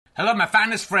Hello, my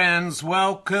finest friends.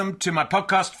 Welcome to my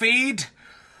podcast feed,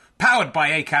 powered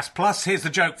by Acast Plus. Here's the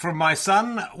joke from my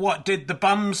son. What did the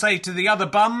bum say to the other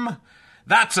bum?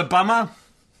 That's a bummer.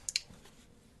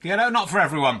 You know, not for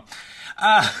everyone.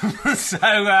 Look,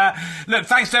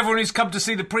 thanks to everyone who's come to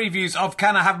see the previews of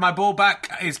Can I Have My Ball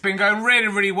Back? It's been going really,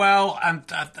 really well, and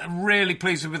I'm really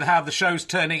pleased with how the show's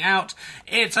turning out.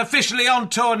 It's officially on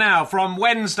tour now. From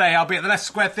Wednesday, I'll be at the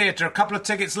Leicester Square Theatre. A couple of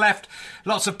tickets left.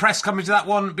 Lots of press coming to that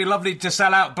one. It'd be lovely to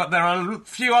sell out, but there are a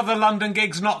few other London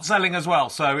gigs not selling as well.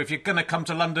 So if you're going to come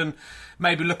to London,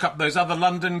 maybe look up those other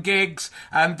London gigs.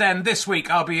 And then this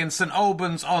week, I'll be in St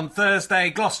Albans on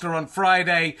Thursday, Gloucester on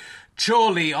Friday,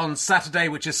 Chorley on Saturday,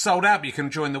 which is sold out, but you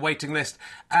can join the waiting list,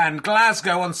 and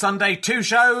Glasgow on Sunday. 2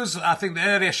 shows. I think the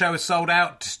earlier show is sold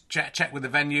out. Check with the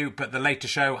venue, but the later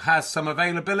show has some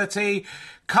availability.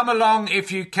 Come along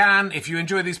if you can. If you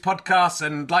enjoy these podcasts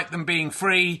and like them being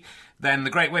free, then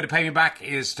the great way to pay me back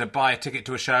is to buy a ticket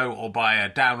to a show or buy a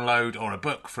download or a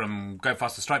book from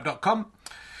gofasterstripe.com.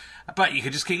 But you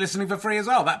could just keep listening for free as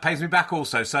well. That pays me back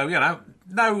also. So, you know,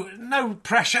 no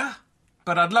pressure.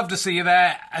 But I'd love to see you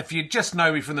there. If you just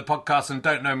know me from the podcast and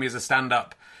don't know me as a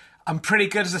stand-up, I'm pretty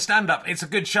good as a stand-up. It's a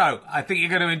good show. I think you're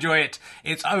going to enjoy it.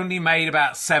 It's only made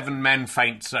about 7 men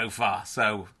faint so far.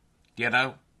 So, you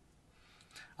know,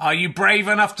 are you brave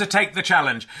enough to take the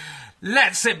challenge?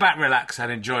 Let's sit back, relax,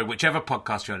 and enjoy whichever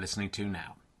podcast you're listening to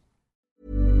now.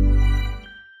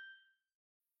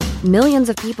 Millions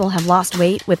of people have lost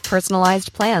weight with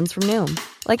personalized plans from Noom.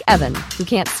 Like Evan, who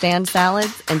can't stand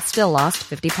salads and still lost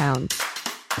 50 pounds.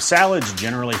 Salads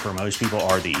generally for most people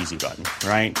are the easy button,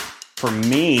 right? For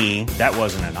me, that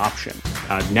wasn't an option.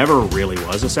 I never really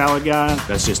was a salad guy.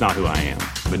 That's just not who I am.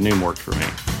 But Noom worked for me.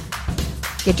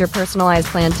 Get your personalized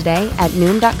plan today at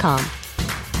Noom.com.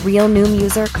 Real Noom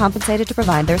user compensated to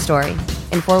provide their story.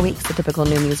 In 4 weeks, the typical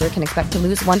Noom user can expect to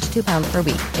lose 1 to 2 pounds per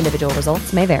week. Individual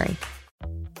results may vary.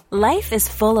 Life is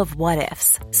full of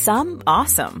what-ifs. Some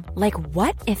awesome, like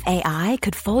what if AI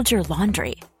could fold your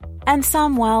laundry? And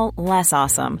some, well, less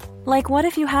awesome, like what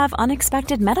if you have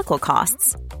unexpected medical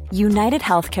costs? United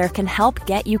Healthcare can help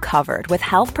get you covered with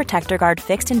Health Protector Guard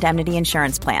fixed indemnity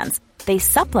insurance plans. They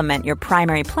supplement your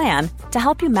primary plan to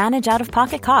help you manage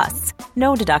out-of-pocket costs.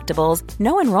 No deductibles,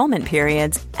 no enrollment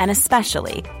periods, and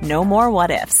especially no more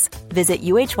what-ifs. Visit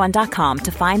uh1.com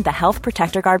to find the Health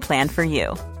Protector Guard plan for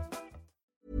you.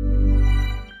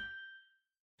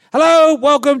 Hello,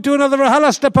 welcome to another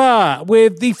RHLSTP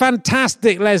with the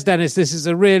fantastic Les Dennis. This is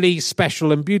a really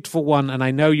special and beautiful one, and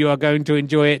I know you are going to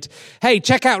enjoy it. Hey,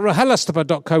 check out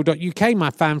RHLSTP.co.uk, my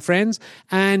fan friends,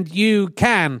 and you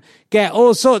can get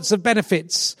all sorts of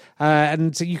benefits.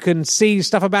 And you can see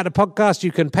stuff about the podcast.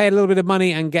 You can pay a little bit of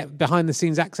money and get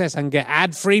behind-the-scenes access and get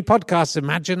ad-free podcasts.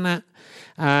 Imagine that.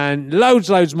 And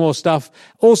loads more stuff.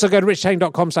 Also go to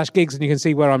richherring.com/gigs and you can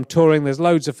see where I'm touring. There's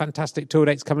loads of fantastic tour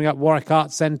dates coming up. Warwick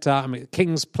Arts Centre, I'm at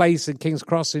King's Place in King's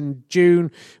Cross in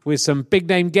June with some big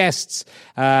name guests.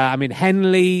 I'm in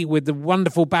Henley with the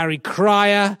wonderful Barry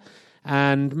Cryer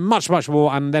and much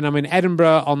more. And then I'm in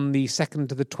Edinburgh on the 2nd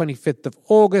to the 25th of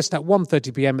August at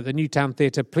 1:30pm at the Newtown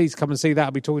Theatre. Please come and see that. I'll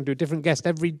be talking to a different guest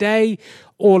every day.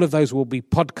 All of those will be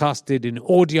podcasted in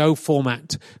audio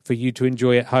format for you to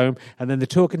enjoy at home. And then the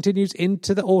tour continues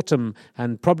into the autumn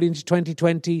and probably into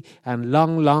 2020 and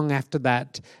long after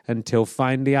that until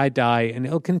finally I die. And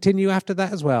it'll continue after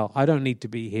that as well. I don't need to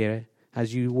be here,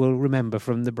 as you will remember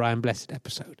from the Brian Blessed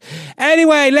episode.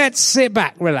 Anyway, let's sit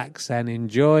back, relax, and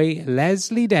enjoy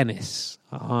Leslie Dennis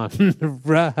on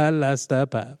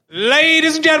RHLSTP.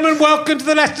 Ladies and gentlemen, welcome to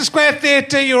the Leicester Square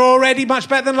Theatre. You're already much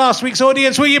better than last week's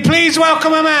audience. Will you please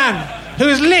welcome a man who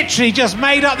has literally just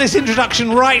made up this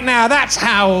introduction right now? That's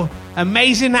how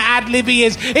amazing the ad-lib he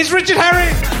is. It's Richard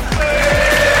Herring!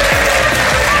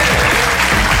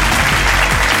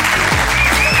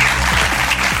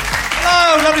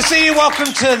 Lovely to see you. Welcome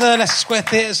to the Leicester Square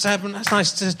Theatre. It's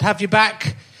nice to have you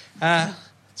back.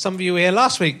 Some of you were here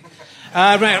last week.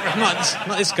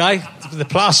 Not this guy with the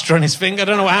plaster on his finger. I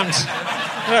don't know what happened.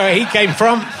 I don't know where he came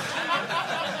from.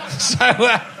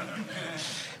 So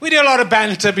we do a lot of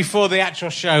banter before the actual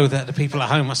show that the people at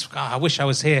home must... Oh, I wish I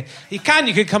was here. You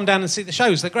could come down and see the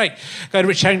shows. They're great. Go to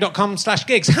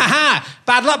richherring.com/gigs. Ha-ha!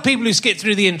 Bad luck, people who skip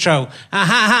through the intro.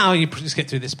 Ha-ha! Oh, you skip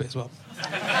through this bit as well.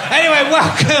 Anyway,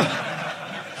 welcome.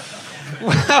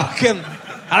 Welcome.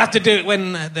 I'll have to do it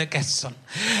when the guest's on.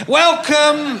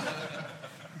 Welcome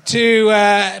to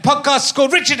a podcast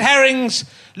called Richard Herring's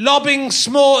Lobbing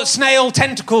Small Snail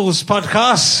Tentacles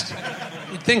podcast.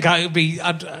 You'd think I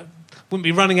wouldn't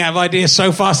be running out of ideas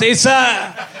so fast. It's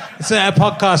a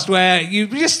podcast where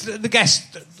the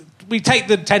guest we take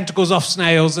the tentacles off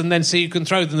snails and then see who can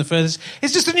throw them the furthest.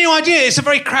 It's just a new idea. It's a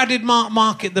very crowded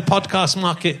market, the podcast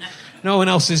market. No one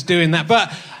else is doing that.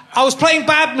 But I was playing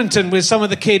badminton with some of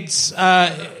the kids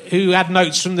who had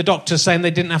notes from the doctor saying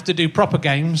they didn't have to do proper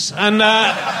games. And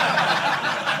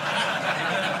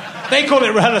they call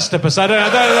it RHLSTP, so I don't know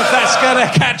if that's going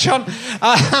to catch on.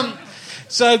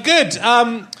 So good.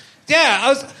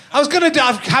 I was going to do...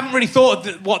 I haven't really thought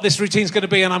of what this routine's going to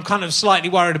be, and I'm kind of slightly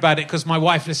worried about it because my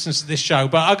wife listens to this show.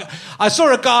 But I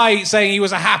saw a guy saying he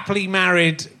was a happily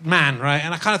married man, right?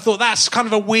 And I kind of thought that's kind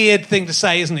of a weird thing to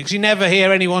say, isn't it? Because you never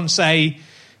hear anyone say,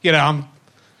 it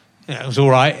was all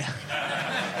right.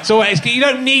 So you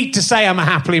don't need to say I'm a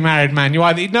happily married man.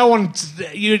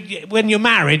 When you're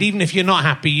married, even if you're not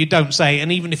happy, you don't say,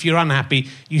 and even if you're unhappy,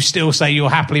 you still say you're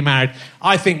happily married.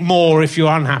 I think more if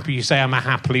you're unhappy, you say I'm a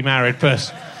happily married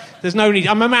person. There's no need.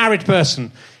 I'm a married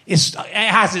person. It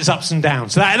has its ups and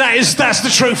downs. That's the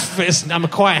truth. I'm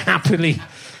quite happily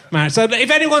married. So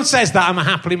if anyone says that I'm a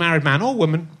happily married man or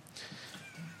woman,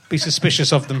 be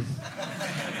suspicious of them.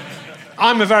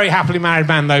 I'm a very happily married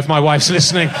man, though, if my wife's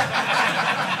listening.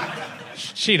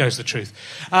 She knows the truth.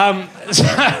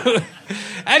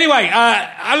 Anyway,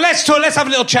 let's have a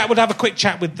little chat. We'll have a quick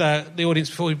chat with the audience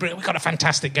before we've got a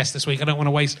fantastic guest this week. I don't want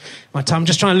to waste my time. I'm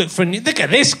just trying to look for look at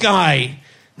this guy.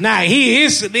 Now,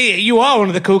 you are one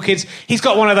of the cool kids. He's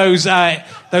got one of those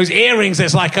earrings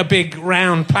that's like a big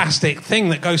round plastic thing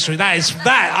that goes through.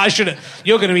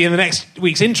 You're going to be in the next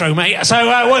week's intro, mate.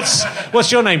 So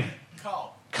what's your name?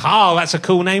 Carl, that's a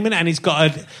cool name, isn't it? And he's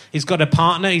got a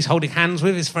partner he's holding hands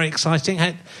with. It's very exciting.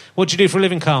 What do you do for a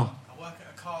living, Carl? I work at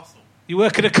a castle. You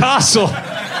work at a castle?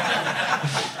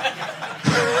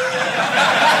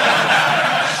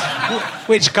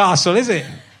 Which castle is it?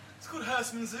 It's called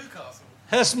Hurstman Zoo Castle.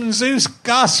 Hurstman Zoo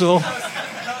Castle?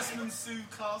 Hurstman Zoo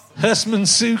Castle. Hurstman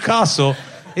Zoo Castle.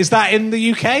 Is that in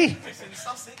the UK? It's in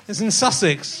Sussex. It's in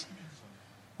Sussex.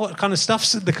 What kind of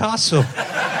stuff's in the castle?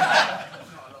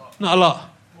 Not a lot.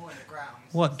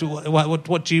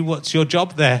 What's your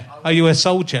job there? Are you a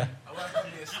soldier? I work on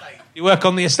the estate. You work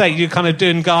on the estate. You're kind of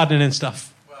doing gardening and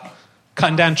stuff. Well,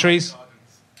 cutting down trees.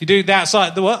 You do the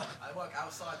outside the what? I work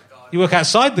outside the garden. You work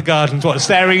outside the gardens. What?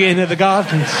 Staring in at the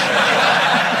gardens.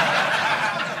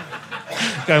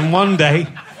 Going one day.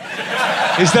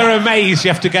 Is there a maze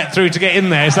you have to get through to get in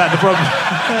there? Is that the problem?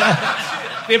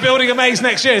 You're building a maze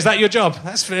next year. Is that your job?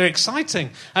 That's very exciting.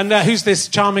 And who's this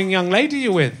charming young lady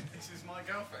you're with?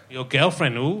 Your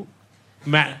girlfriend, ooh.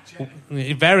 Matt,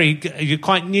 you're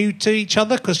quite new to each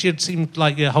other because you seem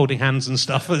like you're holding hands and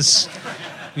stuff. How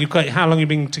long have you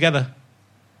been together?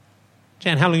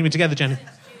 Jen, how long have you been together, Jenny?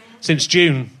 Since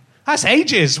June. That's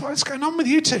ages. What's going on with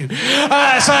you two?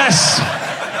 That's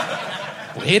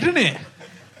weird, isn't it?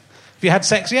 Have you had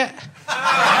sex yet?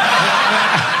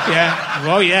 Yeah.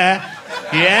 Oh, yeah.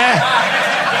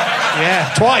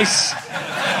 Yeah. Twice.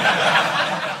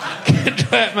 Good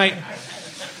work, mate.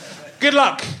 Good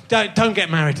luck. Don't get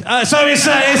married. If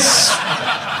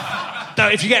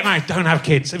you get married, don't have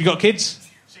kids. Have you got kids?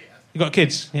 You got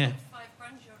kids? Yeah. 5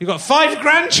 grandchildren. You got 5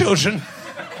 grandchildren?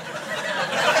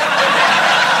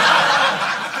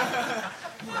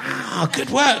 Wow, good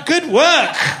work.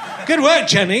 Good work,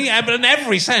 Jenny, but in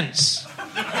every sense.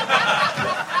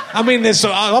 I mean, there's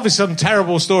obviously some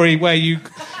terrible story where you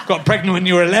got pregnant when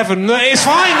you were 11. It's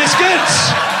fine, it's good.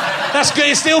 That's good,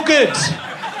 it's still good.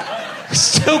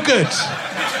 Still good.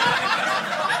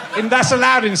 And that's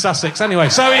allowed in Sussex anyway.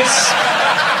 So it's...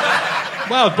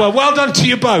 Well done to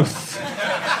you both.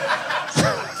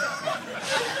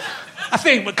 I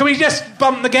think, can we just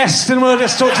bump the guest and we'll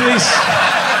just talk to these...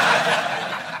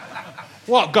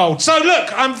 What gold. So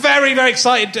look, I'm very, very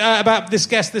excited about this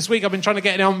guest this week. I've been trying to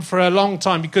get him on for a long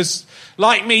time because,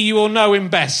 like me, you all know him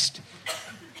best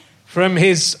from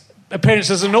his... appearance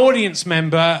as an audience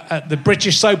member at the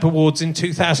British Soap Awards in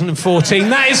 2014.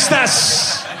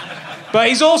 But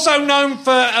he's also known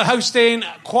for hosting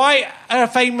quite a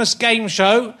famous game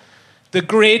show, The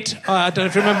Grid. I don't know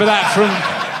if you remember that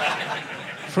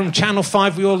from Channel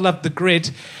 5. We all loved The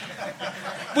Grid.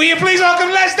 Will you please welcome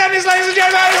Les Dennis, ladies and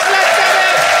gentlemen? It's Les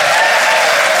Dennis!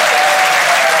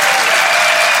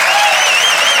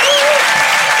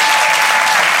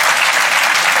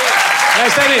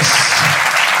 Les Dennis.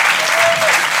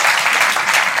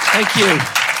 Thank you.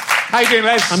 How you doing,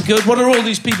 Les? I'm good. What are all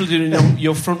these people doing in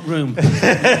your front room?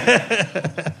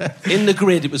 In the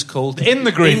Grid, it was called. In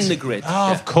the Grid? In the Grid. Oh,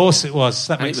 yeah. Of course it was.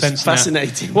 That makes sense.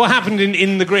 Fascinating. Now. What happened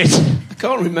in the Grid? I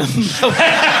can't remember.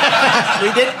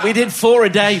 we did 4 a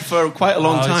day for quite a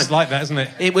long time. It's like that, isn't it?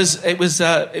 It was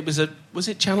a Was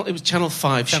it Channel? It was Channel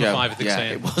 5 show. Channel 5, I think yeah, so,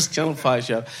 yeah. It was Channel 5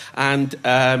 show, and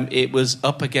it was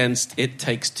up against It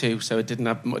Takes Two, so it didn't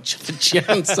have much of a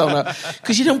chance on it.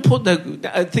 Because you don't put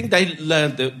I think they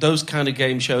learned that those kind of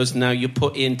game shows now you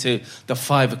put into the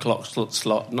 5 o'clock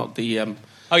slot, not the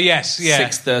Oh yes, yeah.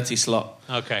 6:30 slot.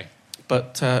 Okay.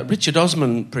 But Richard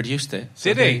Osman produced it.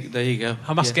 So Did he? There you go.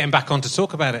 I must get him back on to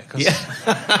talk about it. 'Cause... Yeah.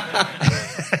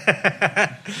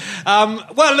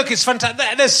 Well, look, it's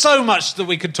fantastic. There's so much that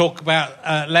we could talk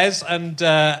about, Les, and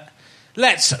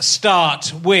let's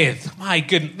start with, my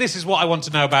goodness, this is what I want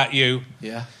to know about you.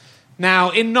 Yeah.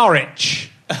 Now, in Norwich,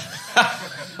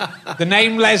 the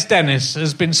name Les Dennis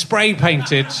has been spray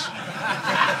painted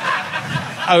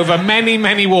over many,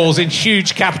 many walls in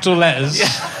huge capital letters. Yeah.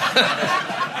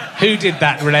 Who did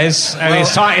that, Les? And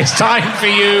it's time for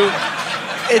you.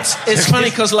 It's funny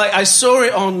because I saw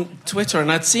it on Twitter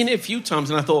and I'd seen it a few times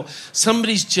and I thought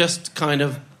somebody's just kind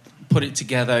of put it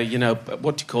together,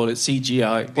 what do you call it,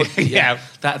 CGI? Yeah,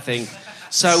 that thing.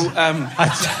 So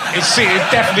it's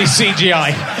definitely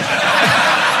CGI.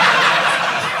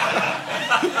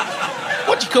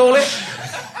 What do you call it?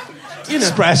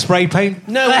 Spray paint.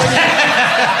 No,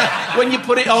 when you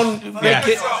put it on, make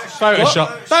it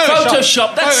Photoshop.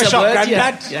 Photoshop. That's the Photoshop, word.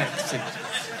 Grandad.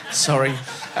 Yeah. Sorry.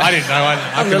 I didn't know. I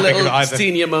Having a couldn't think of it little either.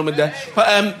 senior moment there.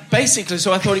 But basically,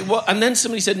 so I thought it was... And then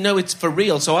somebody said, no, it's for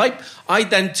real. So I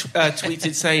then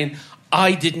tweeted saying,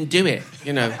 I didn't do it,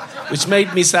 which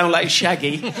made me sound like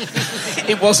Shaggy.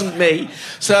 It wasn't me.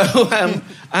 So,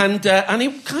 and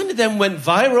it kind of then went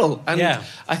viral. And yeah.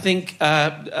 I think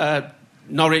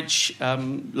Norwich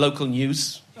local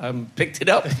news picked it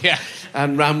up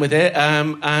and ran with it.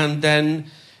 And then...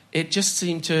 It just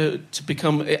seemed to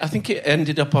become... I think it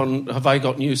ended up on Have I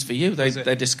Got News for You?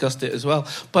 They discussed it as well.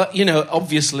 But,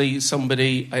 obviously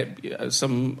somebody,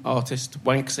 some artist,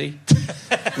 Wanksy,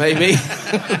 maybe.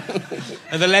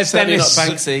 And the Les Certainly Dennis... not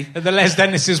Banksy. Are the Les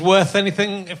Dennis is worth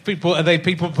anything? Are they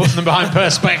people putting them behind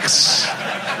perspex?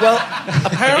 Well,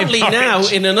 apparently now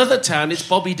in another town it's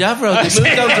Bobby Davro. They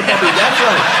moved on to Bobby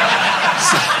Davro.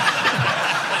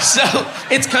 So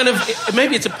it's kind of...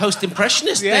 Maybe it's a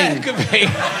post-impressionist Yeah, thing. it could be.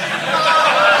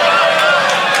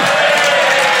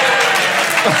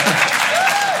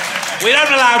 We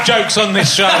don't allow jokes on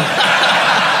this show.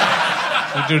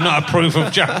 We do not approve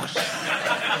of jokes.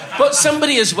 But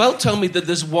somebody as well told me that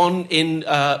there's one in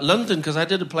London, because I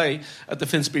did a play at the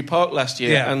Finsbury Park last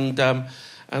year, and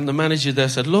the manager there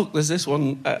said, look, there's this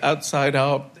one outside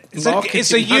our...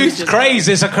 It's a youth craze.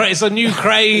 It's a new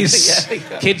craze.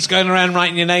 Yeah. Kids going around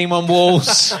writing your name on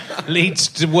walls leads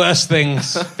to worse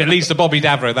things. It leads to Bobby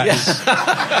Davro.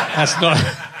 That's not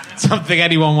something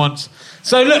anyone wants.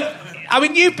 So look, I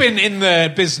mean, you've been in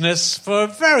the business for a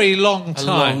very long time.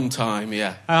 A long time,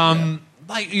 yeah.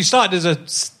 Like you started as a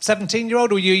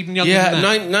 17-year-old, or were you even younger Yeah, than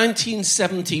that?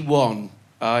 1971.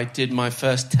 I did my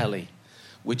first telly,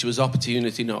 which was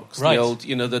Opportunity Knocks, Right. the old,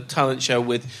 the talent show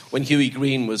with when Huey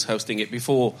Green was hosting it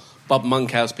before Bob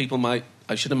Monkhouse.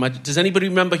 I should imagine. Does anybody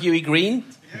remember Huey Green?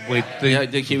 With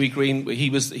the Huey Green, he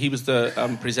was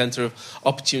the presenter of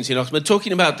Opportunity Knocks. But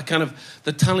talking about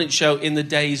the talent show in the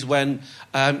days when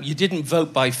you didn't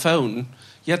vote by phone.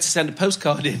 You had to send a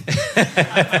postcard in.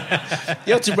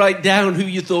 You had to write down who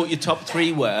you thought your top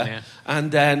three were,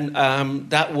 and then on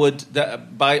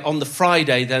the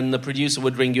Friday, then the producer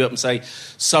would ring you up and say,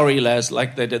 "Sorry, Les,"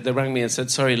 like they did. They rang me and said,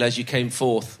 "Sorry, Les, you came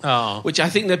fourth." Oh. Which I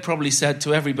think they probably said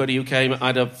to everybody who came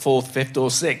either fourth, fifth,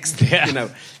 or sixth. Yeah.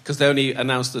 Because they only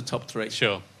announced the top three.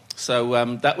 Sure. So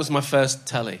that was my first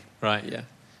telly. Right. Yeah.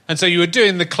 And so you were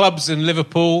doing the clubs in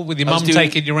Liverpool with your mum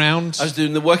taking you around? I was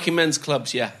doing the working men's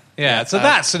clubs, yeah. Yeah, so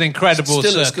that's an incredible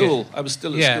Still circuit. at school. I was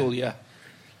still at school, yeah.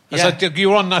 So you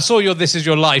were on. I saw your "This Is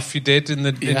Your Life" you did in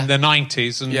the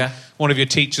 90s, and one of your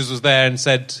teachers was there and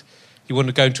said you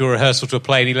wouldn't go to a rehearsal to a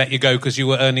play, and he let you go because you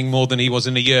were earning more than he was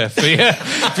in a year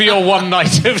for your one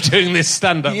night of doing this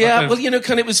stand-up. Yeah, well,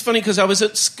 it was funny because I was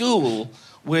at school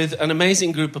with an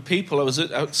amazing group of people. I was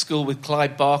at school with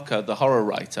Clive Barker, the horror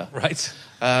writer. Right.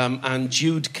 And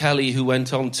Jude Kelly, who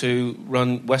went on to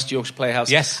run West Yorkshire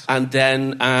Playhouse. Yes. And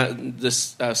then the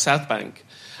South Bank.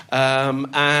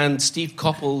 And Steve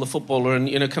Coppell, the footballer, and,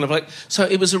 so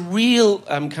it was a real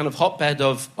kind of hotbed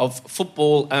of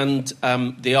football and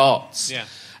the arts.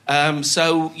 Yeah.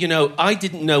 So, I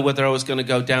didn't know whether I was going to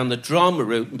go down the drama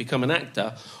route and become an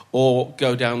actor or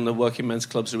go down the working men's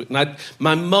clubs route. And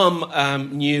my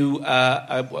mum knew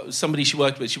somebody she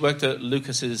worked with. She worked at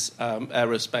Lucas's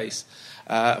aerospace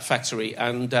factory,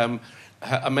 and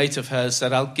a mate of hers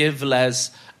said, I'll give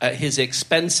Les his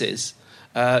expenses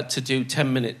to do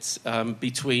 10 minutes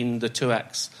between the two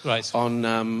acts on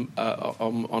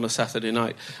a Saturday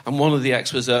night. And one of the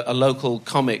acts was a local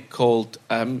comic called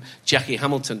Jackie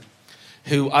Hamilton,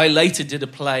 who I later did a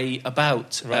play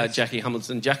about Jackie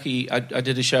Hamilton. Jackie, I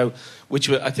did a show which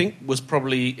I think was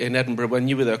probably in Edinburgh when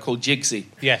you were there, called Jigsy.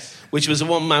 Yes. Which was a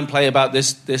one-man play about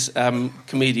this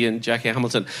comedian, Jackie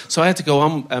Hamilton. So I had to go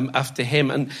on after him.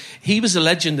 And he was a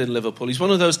legend in Liverpool. He's one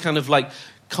of those kind of like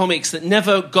comics that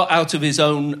never got out of his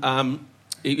own...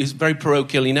 he was very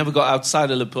parochial. He never got outside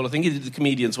of Liverpool. I think he did the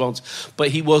Comedians once. But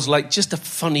he was like just a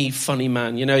funny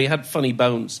man. You know, he had funny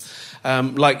bones.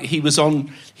 Like he was an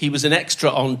extra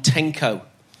on Tenko,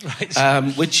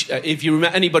 which if you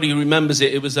remember, anybody who remembers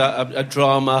it, it was a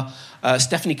drama.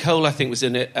 Stephanie Cole, I think, was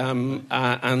in it,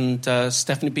 and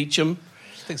Stephanie Beacham.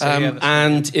 I think so, yeah,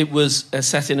 and it was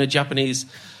set in a Japanese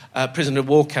prisoner of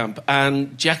war camp,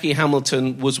 and Jackie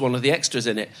Hamilton was one of the extras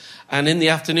in it. And in the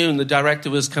afternoon, the director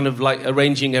was kind of like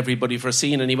arranging everybody for a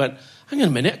scene, and he went, "Hang on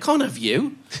a minute, I can't have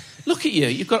you. Look at you.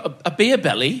 You've got a beer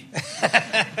belly.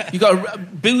 You've got a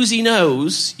boozy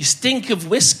nose. You stink of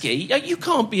whiskey. You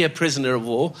can't be a prisoner of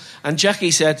war." And Jackie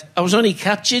said, "I was only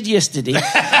captured yesterday."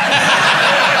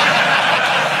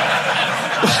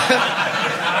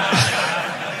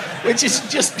 Which is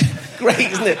just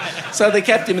great, isn't it? So they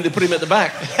kept him and they put him at the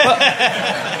back.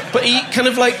 But he kind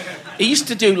of like, he used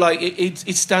to do like, he'd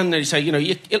stand there and say, you know,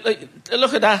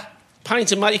 look at that.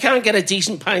 Pint of mild. You can't get a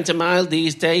decent pint of mild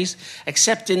these days,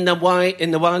 except in the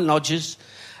wine lodges.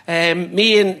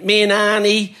 Me and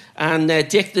Arnie and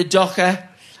Dick the Docker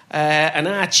and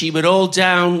Archie were all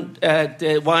down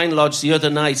the wine lodge the other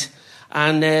night,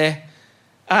 and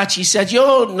Archie said,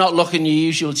 "You're not looking your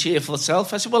usual cheerful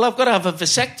self." I said, "Well, I've got to have a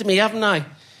vasectomy, haven't I?"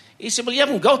 He said, "Well, you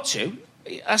haven't got to."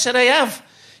 I said, "I have.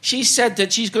 She said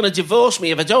that she's going to divorce me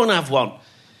if I don't have one."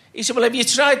 He said, "Well, have you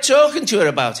tried talking to her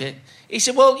about it?" He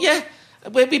said, "Well, yeah,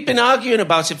 we've been arguing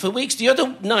about it for weeks. The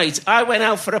other night, I went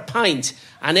out for a pint,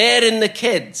 and her and the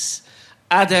kids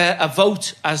had a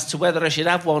vote as to whether I should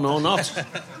have one or not.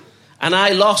 And I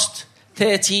lost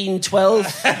 13-12.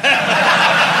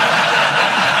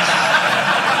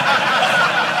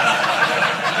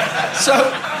 So,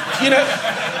 you know,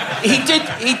 he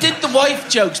did the wife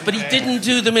jokes, but he didn't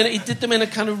do them he did them in a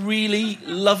kind of really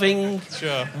loving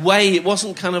way. It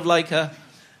wasn't kind of like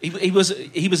he was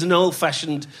an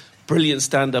old-fashioned brilliant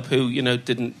stand-up who, you know,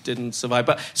 didn't survive.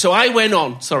 But so I went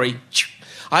on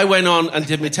and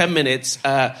did my 10 minutes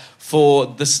for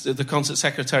the concert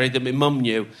secretary that my mum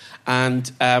knew,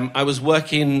 and I was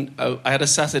working. I had a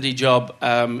Saturday job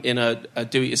in a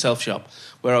do-it-yourself shop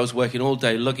where I was working all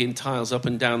day, lugging tiles up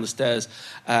and down the stairs,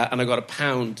 and I got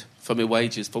 £1 for my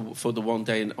wages for the one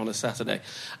day on a Saturday.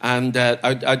 And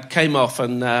I came off,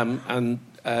 and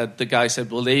the guy said,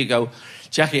 "Well, there you go.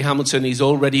 Jackie Hamilton, he's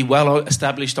already well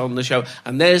established on the show.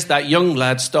 And there's that young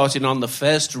lad starting on the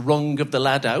first rung of the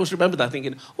ladder." I always remember that,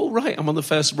 thinking, "Oh, right, I'm on the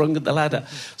first rung of the ladder."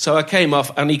 So I came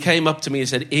off, and he came up to me and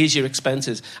said, "Here's your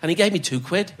expenses." And he gave me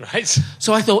 £2. Right.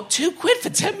 So I thought, £2 for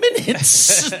 10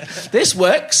 minutes? This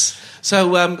works.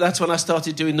 So that's when I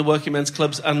started doing the working men's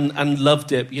clubs and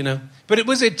loved it, you know. But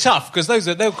was it tough? Because they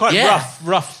were quite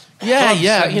rough.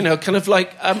 Yeah, you know, kind of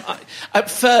like... at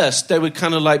first, they were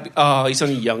kind of like, "Oh, he's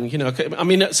only young," you know. I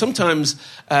mean, sometimes,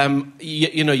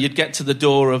 you know, you'd get to the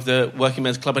door of the working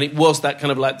men's club, and it was that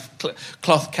kind of like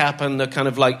cloth cap and the kind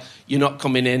of like, "You're not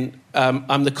coming in.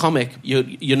 I'm the comic.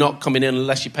 You're not coming in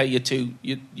unless you pay your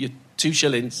 2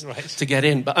 shillings to get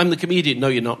in. But I'm the comedian." "No,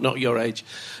 you're not your age.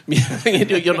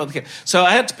 You're not the." So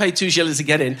I had to pay 2 shillings to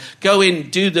get in, go in,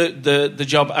 do the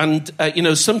job. And, you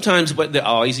know, sometimes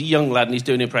he's a young lad and he's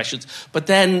doing impressions. But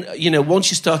then, you know, once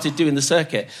you started doing the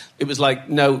circuit, it was like,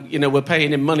 no, you know, we're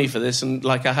paying him money for this. And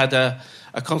like I had a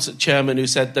concert chairman who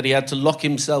said that he had to lock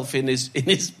himself in his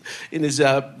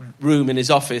room in his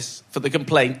office for the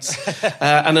complaints.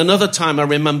 And another time I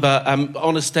remember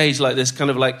on a stage like this,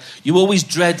 kind of like, you always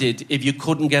dreaded if you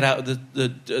couldn't get out of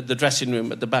the dressing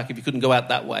room at the back, if you couldn't go out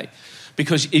that way.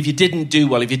 Because if you didn't do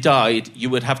well, if you died, you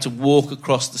would have to walk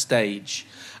across the stage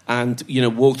and, you know,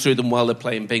 walk through them while they're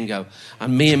playing bingo.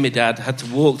 And me and my dad had to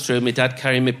walk through, my dad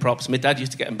carrying me props. My dad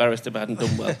used to get embarrassed if I hadn't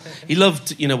done well. He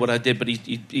loved, you know, what I did, but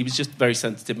he was just a very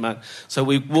sensitive man. So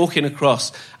we're walking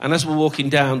across, and as we're walking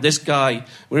down, this guy,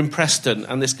 we're in Preston,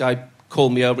 and this guy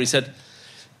called me over. He said,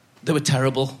 "They were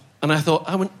terrible." And I thought,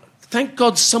 thank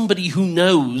God somebody who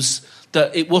knows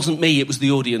that it wasn't me, it was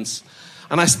the audience.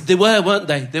 And I said, "They were, weren't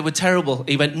they? They were terrible."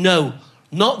 He went, "No,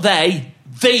 not they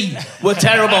were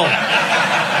terrible."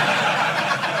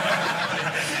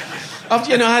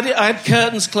 I had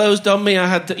curtains closed on me. I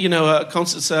had, a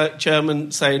concert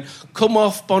chairman saying, "Come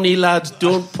off, bonny lad,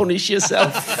 don't punish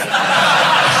yourself."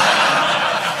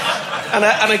 And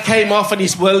I came off, and he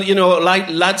said, "Well,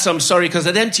 lads, I'm sorry," because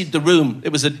I'd emptied the room.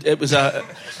 It was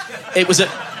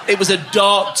a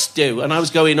darts do, and I was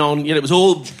going on. It was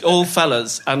all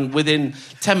fellas, and within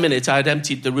 10 minutes, I had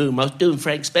emptied the room. I was doing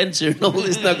Frank Spencer and all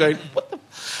this, and I'm going, "What the?"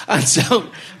 And so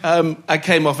I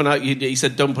came off, and he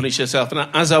said, "Don't punish yourself." And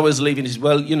as I was leaving, he said,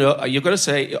 "Well, you've got to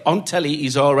say, on telly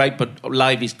he's all right, but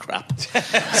live he's crap."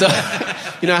 So,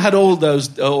 I had all those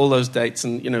dates,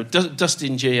 and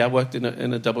Dustin G. I worked in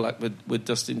a double act with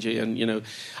Dustin G. And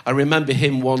I remember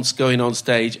him once going on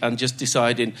stage and just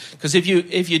deciding, because if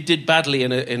you did badly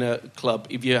in a club,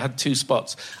 if you had 2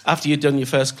 spots, after you'd done your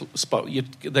first spot,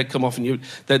 they'd come off, and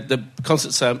the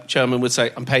concert chairman would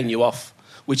say, "I'm paying you off,"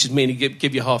 which is meaning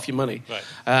give you half your money. Right.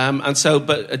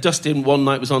 But Dustin one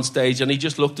night was on stage, and he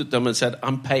just looked at them and said,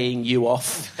 "I'm paying you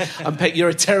off. You're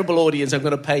a terrible audience. I'm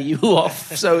going to pay you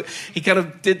off." So he kind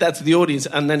of did that to the audience,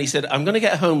 and then he said, "I'm going to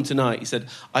get home tonight." He said,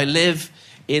 "I live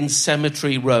in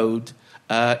Cemetery Road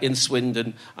in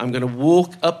Swindon. I'm going to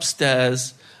walk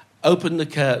upstairs, open the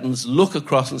curtains, look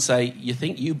across and say, 'You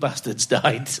think you bastards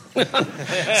died?'" So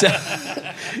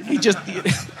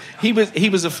he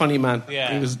was a funny man.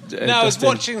 Yeah. He was, I was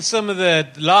watching some of the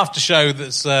laughter show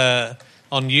that's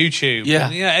on YouTube. Yeah.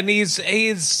 And he's.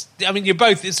 I mean, you're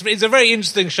both. It's a very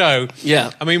interesting show. Yeah.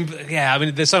 I mean,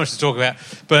 there's so much to talk about,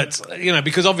 but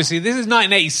because obviously this is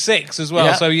 1986 as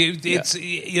well, so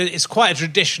it's quite a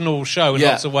traditional show in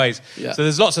lots of ways. Yeah. So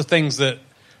there's lots of things that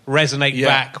resonate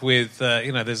back with.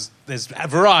 There's a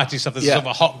variety of stuff. There's sort of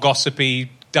a hot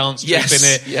gossipy dance troupe in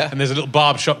it, and there's a little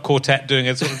barbershop quartet doing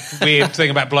a sort of weird thing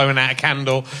about blowing out a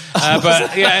candle.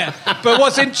 But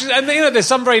what's interesting, and there's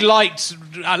some very light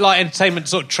entertainment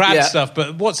sort of trad stuff.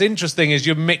 But what's interesting is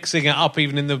you're mixing it up.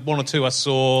 Even in the 1 or 2 I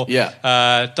saw,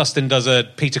 Dustin does a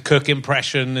Peter Cook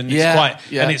impression, and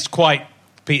it's quite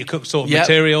Peter Cook sort of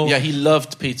material. Yeah, he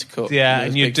loved Peter Cook. Yeah,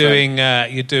 and you're doing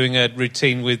a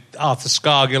routine with Arthur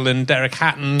Scargill and Derek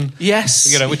Hatton.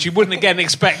 Yes, which you wouldn't again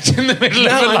expect in the middle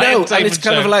of a I know, and it's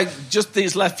kind show. of like just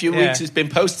these last few weeks it's been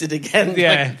posted again.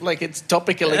 Yeah, like it's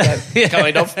topical again,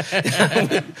 kind of.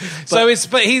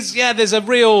 There's a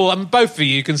real. Both of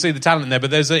you can see the talent there,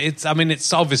 but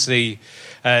it's obviously.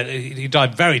 He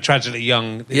died very tragically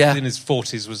young. Yeah. In his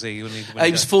 40s, was he? When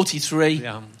he was 43.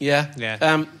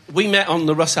 Yeah. We met on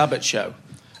the Russ Abbott show.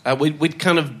 We'd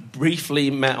kind of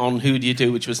briefly met on Who Do You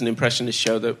Do, which was an impressionist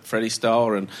show that Freddie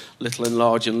Starr and Little and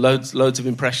Large and loads of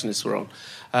impressionists were on.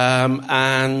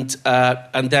 And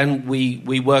then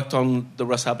we worked on the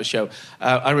Russ Abbott show.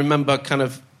 I remember kind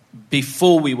of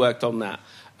before we worked on that,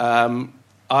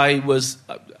 I'd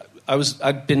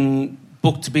been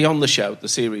booked to be on the show, the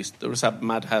series, the Russ Abbott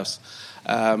Madhouse,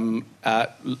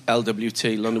 at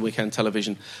LWT, London Weekend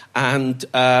Television. And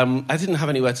I didn't have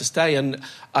anywhere to stay, and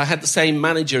I had the same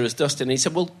manager as Dustin. He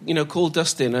said, "Well, call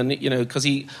Dustin," and because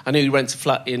I knew he rents a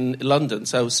flat in London,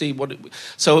 so see what.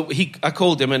 I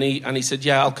called him, and he said,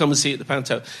 "Yeah, I'll come and see you at the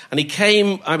Panto." And he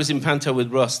came. I was in Panto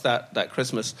with Russ that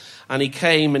Christmas, and he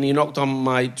came and he knocked on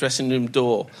my dressing room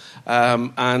door,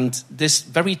 and this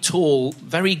very tall,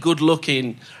 very good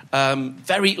looking.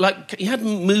 Very he had a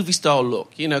movie star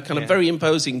look, kind of very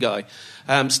imposing guy.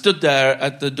 Stood there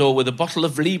at the door with a bottle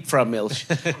of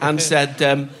Liebfraumilch and said,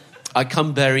 "I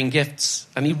come bearing gifts,"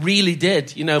 and he really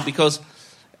did, because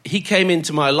he came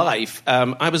into my life.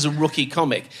 I was a rookie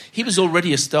comic. He was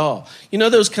already a star.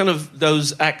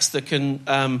 Those acts that can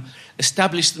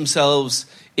establish themselves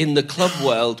in the club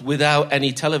world without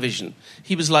any television.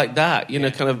 He was like that,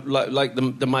 kind of like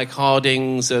the Mike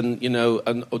Hardings and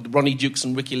Ronnie Dukes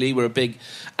and Ricky Lee were a big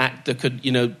act that could,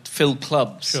 fill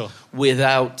clubs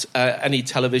without any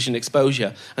television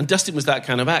exposure. And Dustin was that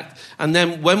kind of act. And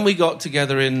then when we got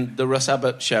together in the Russ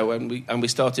Abbott show and we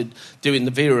started doing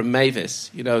the Vera and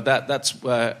Mavis, that's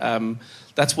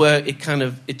where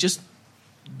it just.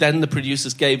 Then the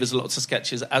producers gave us lots of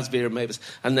sketches as Vera Mavis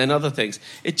and then other things.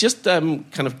 It just kind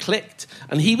of clicked.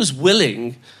 And he was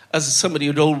willing, as somebody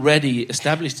who'd already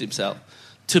established himself,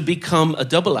 to become a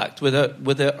double act with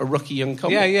a rookie young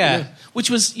comic. Yeah. Which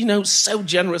was, so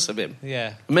generous of him.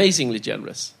 Yeah. Amazingly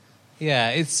generous.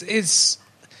 Yeah, it's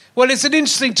an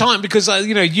interesting time because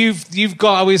you've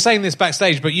got. We were saying this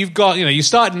backstage, but you've got. You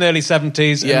started in the early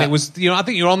 70s, and it was. I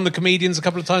think you were on the Comedians a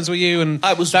couple of times, were you? And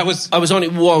I was on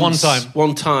it once.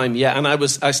 One time, yeah. And I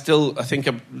was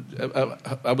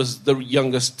the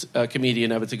youngest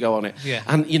comedian ever to go on it. Yeah.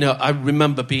 And I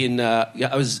remember being.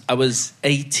 I was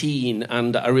 18,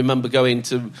 and I remember going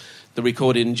to the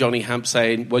recording. Johnny Hamp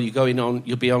saying, "Well, you're going on.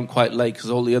 You'll be on quite late because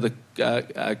all the other."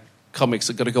 comics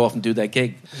are going to go off and do their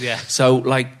gig. Yeah. So,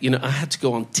 like, I had to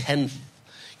go on 10th.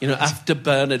 After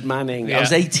Bernard Manning. Yeah. I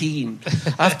was 18.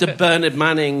 After Bernard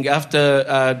Manning,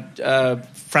 after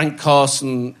Frank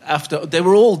Carson, they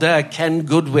were all there. Ken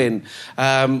Goodwin,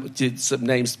 did some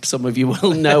names some of you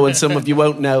will know and some of you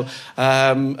won't know.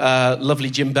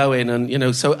 Lovely Jim Bowen,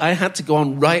 and so I had to go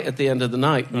on right at the end of the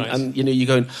night, and you're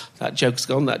going, that joke's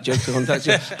gone, that joke's gone, that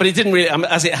joke. But it didn't really.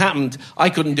 As it happened,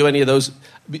 I couldn't do any of those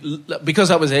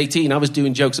because I was 18. I was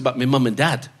doing jokes about my mum and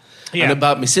dad. Yeah. And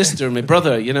about my sister and my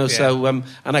brother, so and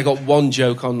I got one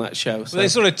joke on that show. So. They're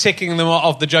sort of ticking them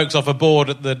off the jokes off a board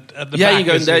at the yeah, back. you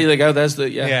go, there you go, there's the,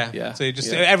 yeah. So you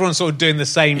just everyone's sort of doing the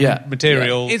same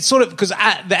material. Yeah. It's sort of, because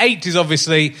at the 80s,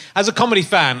 obviously, as a comedy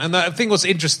fan, and I think what's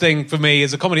interesting for me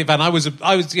as a comedy fan, I was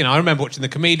I remember watching the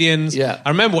comedians. Yeah. I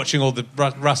remember watching all the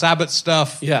Russ Abbott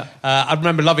stuff. Yeah. I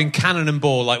remember loving Cannon and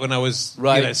Ball, like when I was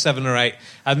 7 or 8.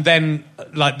 And then,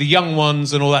 like, the Young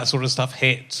Ones and all that sort of stuff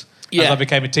hit. As I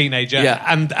became a teenager,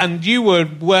 and you were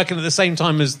working at the same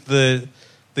time as the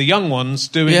Young Ones,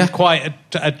 doing quite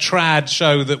a trad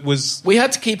show that was. We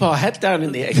had to keep our head down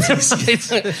in the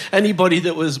 80s. Anybody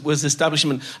that was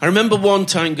establishment. I remember one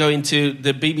time going to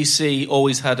the BBC.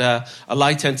 Always had a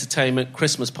light entertainment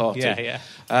Christmas party.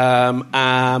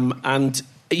 And.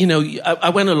 I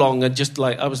went along and just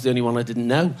like I was the only one I didn't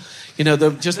know.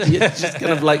 They're just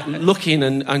kind of like looking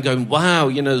and going, wow.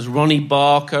 There's Ronnie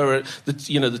Barker, the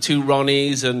two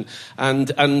Ronnies,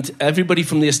 and everybody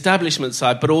from the establishment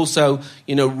side, but also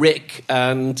Rick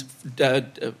and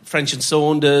French and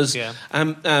Saunders,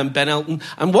 and Ben Elton.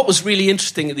 And what was really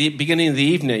interesting at the beginning of the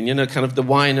evening, kind of the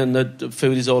wine and the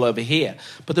food is all over here,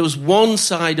 but there was one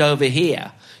side over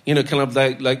here. Kind of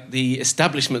like the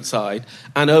establishment side,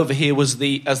 and over here was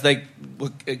the, as they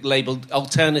were labelled,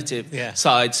 alternative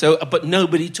side. So, but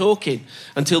nobody talking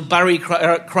until Barry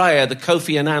Cryer, the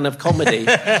Kofi Annan of comedy,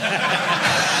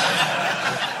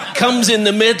 comes in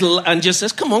the middle and just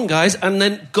says, "Come on, guys!" And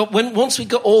then once we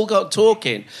all got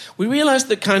talking, we realised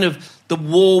that kind of the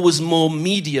war was more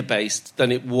media based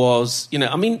than it was.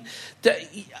 I mean, there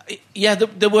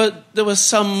were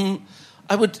some.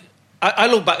 I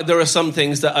look back. There are some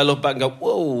things that I look back and go,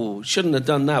 "Whoa, shouldn't have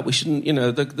done that. We shouldn't."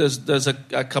 There's a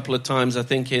couple of times I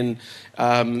think in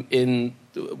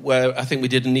where I think we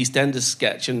did an EastEnders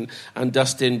sketch and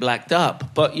Dustin blacked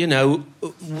up. But in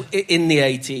the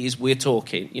 80s we're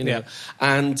talking,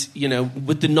 and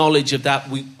with the knowledge of that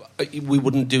we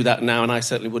wouldn't do that now, and I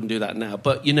certainly wouldn't do that now.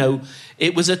 But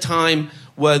it was a time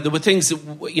where there were things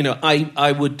that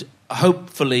I would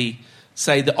hopefully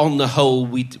say that on the whole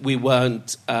we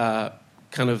weren't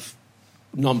kind of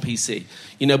non-PC,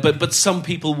 but some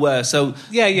people were. So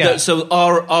so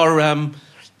our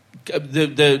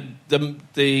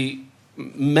the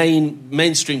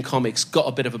mainstream comics got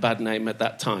a bit of a bad name at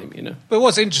that time, But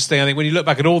what's interesting, I think, when you look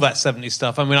back at all that 70s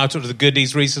stuff, I mean, I talked to the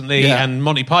Goodies recently and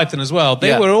Monty Python as well.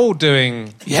 They were all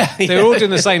doing they were all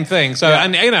doing the same thing. So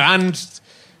and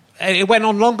it went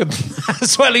on longer than that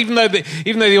as well, even though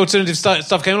the alternative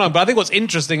stuff came along. But I think what's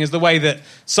interesting is the way that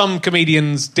some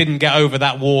comedians didn't get over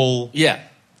that wall. Yeah.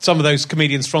 Some of those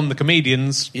comedians from the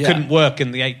comedians couldn't work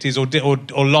in the 80s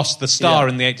or lost the star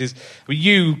in the 80s. But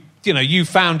you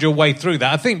found your way through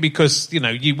that. I think because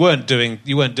you weren't doing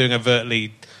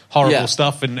overtly horrible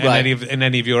stuff in any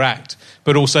of your act,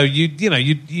 but also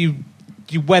you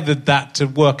weathered that to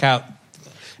work out.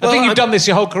 I think you've done this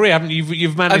your whole career, haven't you?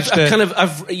 You've managed to...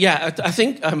 I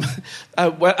think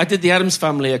I did the Addams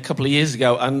Family a couple of years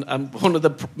ago, and one of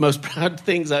the most proud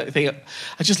things, I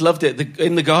just loved it.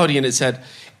 In The Guardian it said,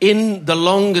 "In the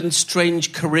long and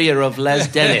strange career of Les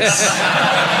Dennis,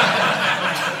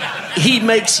 he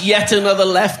makes yet another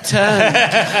left turn."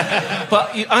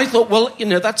 But I thought, well,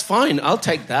 that's fine. I'll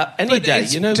take that any day.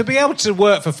 To be able to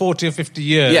work for 40 or 50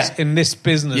 years in this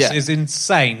business is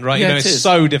insane, right? It's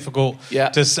so difficult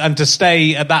to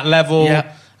stay at that level.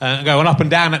 Going up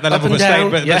and down at that level,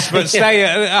 but stay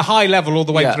at a high level all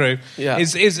the way through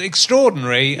is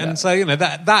extraordinary. And so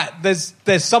that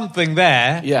there's something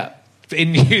there.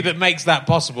 In you that makes that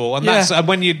possible, and that's and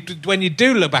when you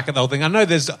do look back at the whole thing, I know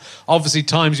there's obviously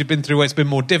times you've been through where it's been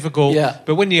more difficult,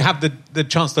 but when you have the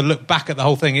chance to look back at the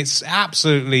whole thing, it's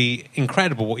absolutely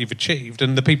incredible what you've achieved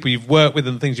and the people you've worked with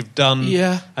and the things you've done.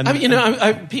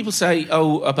 And people say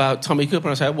about Tommy Cooper,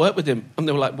 and I say I worked with him, and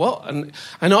they were like, what? And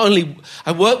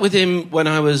I worked with him when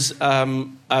I was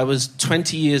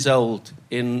 20 years old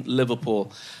in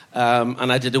Liverpool.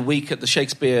 And I did a week at the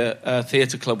Shakespeare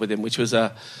Theatre Club with him, which was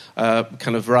a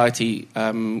kind of variety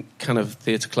kind of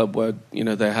theatre club where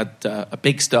they had a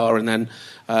big star and then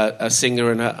a singer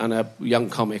and a young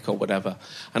comic or whatever.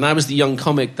 And I was the young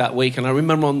comic that week, and I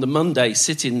remember on the Monday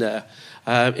sitting there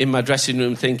in my dressing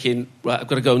room thinking, right, I've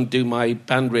got to go and do my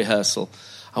band rehearsal.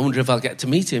 I wonder if I'll get to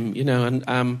meet him, you know. And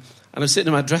I'm sitting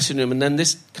in my dressing room, and then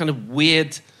this kind of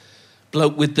weird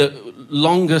bloke with the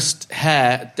longest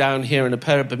hair down here in a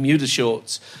pair of Bermuda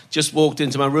shorts just walked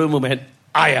into my room and went,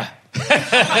 "Hiya."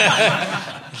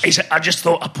 He said, "I just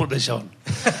thought I'd put this on.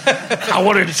 I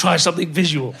wanted to try something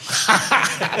visual."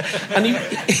 And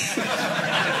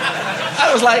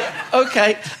I was like,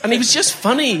 okay. And he was just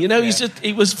funny, you know.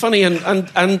 He was funny,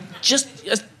 and just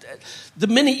the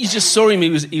minute you just saw him,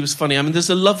 he was funny. I mean, there's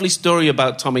a lovely story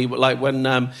about Tommy, like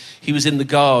when he was in the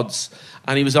Guards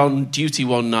and he was on duty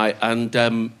one night, and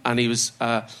he was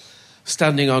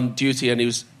standing on duty, and he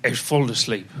was fallen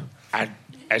asleep, and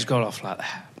he's gone off like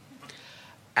that,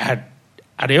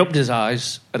 and he opened his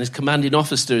eyes, and his commanding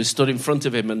officer stood in front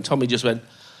of him, and Tommy just went,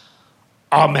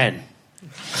 "Amen."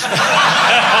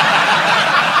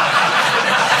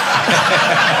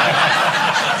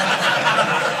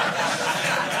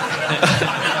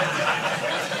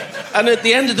 And at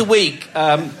the end of the week, he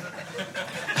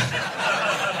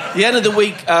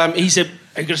said,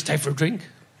 "Are you going to stay for a drink?"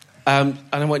 And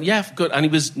I went, "Yeah, good." And he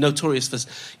was notorious for,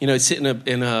 you know, sitting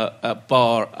in a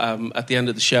bar at the end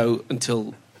of the show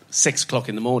until 6 o'clock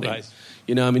in the morning. Nice.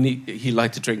 You know, I mean, he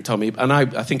liked to drink, Tommy. And I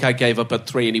think I gave up at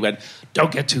 3, and he went,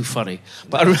 "Don't get too funny."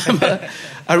 But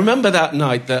I remember that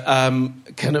night that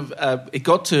it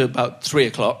got to about 3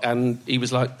 o'clock, and he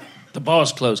was like, the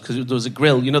bar's closed because there was a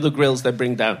grill. You know the grills they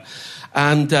bring down.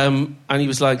 And he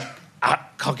was like, "I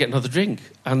can't get another drink."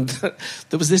 And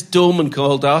there was this doorman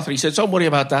called Arthur. He said, "Don't worry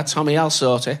about that, Tommy, I'll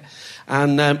sort it."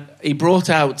 And he brought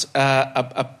out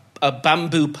a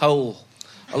bamboo pole,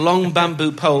 a long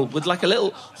bamboo pole with like a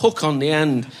little hook on the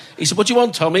end. He said, "What do you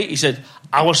want, Tommy?" He said,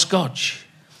 "Our scotch."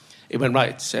 He went, "Right,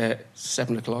 it's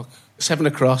 7 o'clock, 7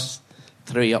 across,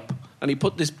 3 up." And he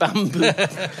put this bamboo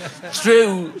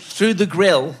through the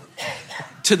grill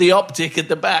to the optic at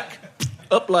the back,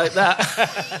 up like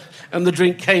that, and the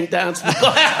drink came down to the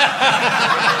bottom.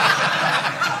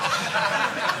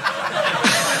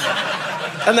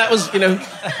 And that was, you know,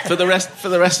 for the rest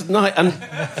of the night. And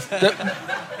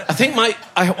I think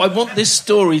I want this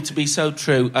story to be so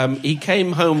true. He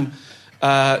came home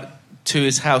to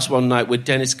his house one night with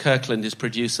Dennis Kirkland, his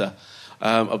producer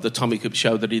of the Tommy Cooper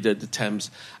show that he did, the Thames.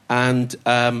 And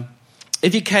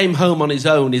if he came home on his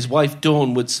own, his wife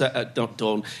Dawn would say,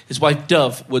 his wife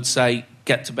Dove would say,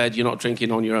 "Get to bed, you're not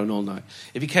drinking on your own all night."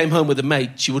 If he came home with a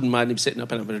mate, she wouldn't mind him sitting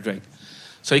up and having a drink.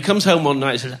 So he comes home one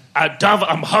night and says, "Dove,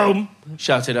 I'm home,"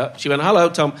 shouted up. She went, "Hello,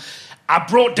 Tom. I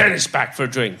brought Dennis back for a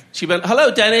drink." She went,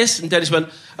 "Hello, Dennis." And Dennis went,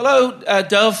 "Hello,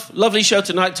 Dove. Lovely show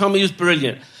tonight. Tommy was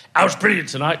brilliant." "I was brilliant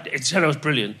tonight. It said I was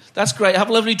brilliant." "That's great. Have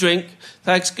a lovely drink.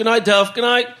 Thanks. Good night, Dove. Good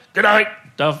night. Good night,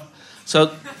 Dove."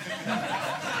 So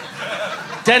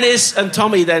Dennis and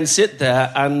Tommy then sit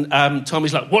there, and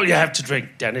Tommy's like, "What do you have to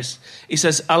drink, Dennis?" He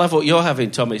says, "I'll have what you're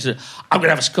having, Tommy." He said, "I'm going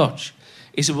to have a scotch."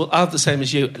 He said, "Well, I'll have the same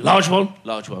as you." "Large one?"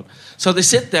 "Large one." So they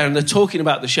sit there and they're talking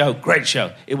about the show. Great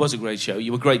show. It was a great show.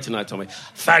 You were great tonight, Tommy.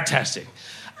 Fantastic.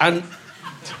 And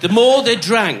the more they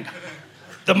drank,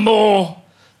 the more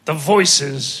the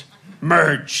voices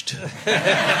merged.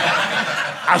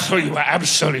 "I thought you were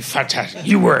absolutely fantastic.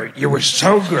 You were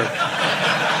so good.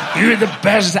 You were the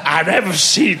best I'd ever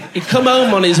seen." He'd come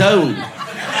home on his own.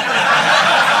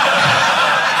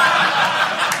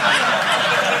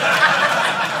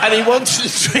 And he wanted to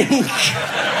drink.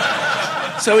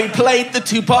 So he played the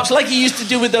 2 parts like he used to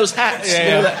do with those hats. Yeah. You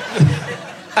know that?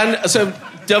 And so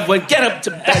Dove went, "Get up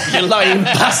to bed, you lying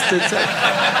bastard."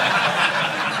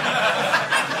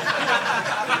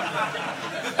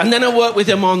 And then I worked with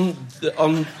him on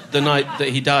the night that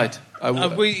he died.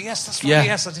 Yes, that's right. Yeah.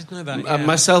 Yes, I did know that. Yeah.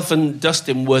 Myself and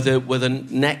Dustin were the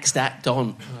next act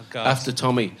on after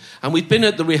Tommy. And we'd been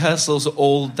at the rehearsals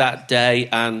all that day,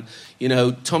 and, you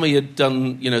know, Tommy had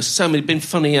done, you know, been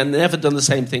funny and never done the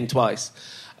same thing twice.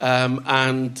 I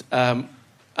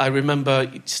remember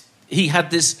he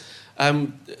had this...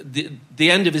 the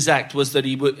end of his act was that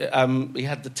he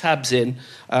had the tabs in,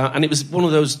 and it was one of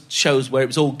those shows where it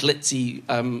was all glitzy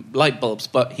light bulbs,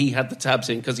 but he had the tabs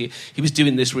in because he was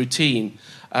doing this routine,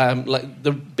 like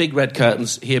the big red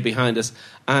curtains here behind us,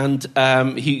 and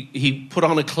he put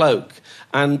on a cloak,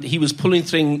 and he was pulling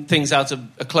things out of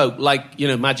a cloak like, you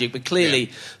know, magic, but clearly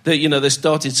they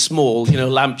started small, you know,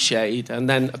 lampshade, and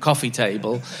then a coffee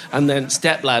table, and then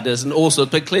step ladders and all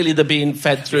sorts, but clearly they're being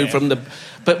fed through from the...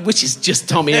 But which is just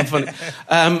Tommy and funny.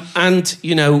 And,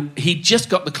 you know, he just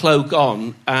got the cloak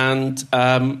on, and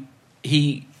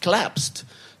he collapsed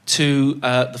to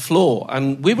the floor,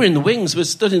 and we were in the wings. We were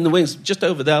stood in the wings, just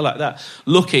over there like that,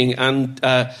 looking. And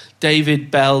David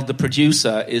Bell, the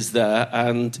producer, is there,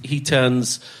 and he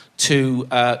turns to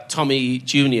Tommy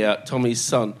Jr., Tommy's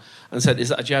son, and said, "Is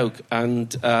that a joke?"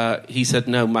 And he said,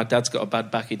 "No, my dad's got a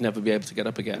bad back. He'd never be able to get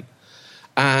up again."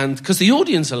 And because the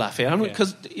audience are laughing,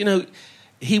 because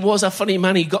he was a funny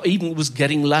man. He even was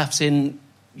getting laughs in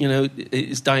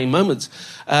his dying moments,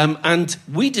 and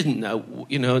we didn't know,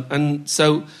 and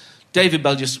so David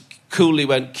Bell just coolly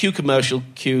went, cue commercial,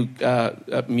 cue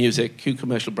music, cue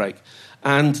commercial break,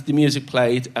 and the music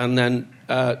played, and then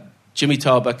Jimmy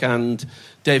Tarbuck and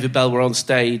David Bell were on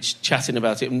stage chatting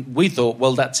about it, and we thought,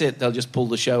 well, that's it, they'll just pull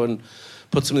the show and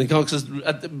put something on, because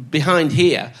behind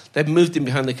here, they've moved him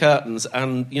behind the curtains,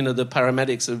 and, the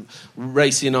paramedics are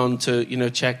racing on to,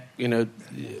 check,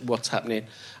 what's happening.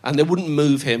 And they wouldn't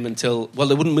move him until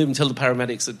the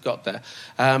paramedics had got there.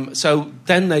 So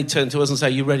then they turned to us and say,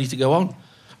 "You ready to go on?"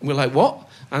 And we're like, "What?"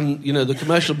 And, the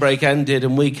commercial break ended,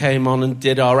 and we came on and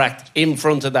did our act in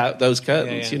front of those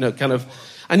curtains, kind of.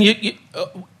 And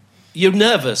you're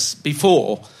nervous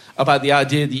before about the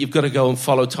idea that you've got to go and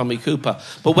follow Tommy Cooper.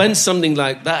 But when something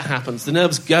like that happens, the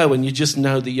nerves go, and you just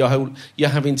know that you're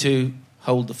having to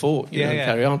hold the fort, and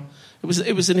carry on.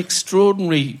 It was an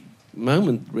extraordinary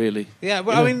moment, really. Yeah,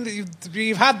 well, I mean,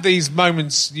 you've had these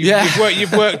moments. You've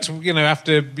worked.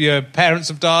 After your parents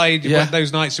have died, you worked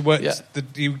those nights. You worked.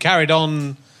 You carried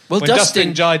on. Well, when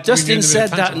Dustin died. Dustin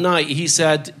said that night. He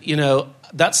said,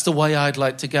 "That's the way I'd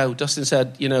like to go." Dustin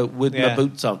said, with my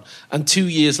boots on. And 2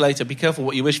 years later, be careful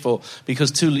what you wish for, because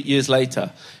 2 years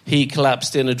later, he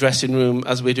collapsed in a dressing room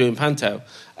as we were doing Panto,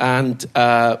 and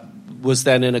was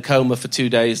then in a coma for 2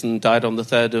 days and died on the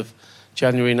 3rd of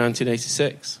January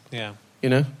 1986. Yeah.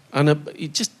 And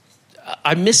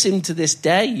I miss him to this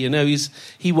day.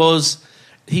 He was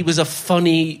a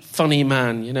funny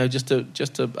man. Just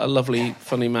a lovely,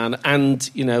 funny man, and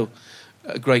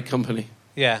a great company.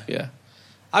 Yeah. Yeah.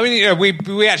 I mean,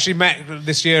 we actually met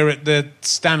this year at the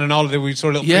Stan and Ollie. We saw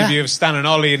a little preview of Stan and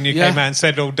Ollie, and you came out and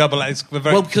said, double act.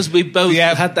 Well, because we both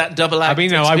had that double act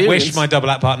experience. I wish my double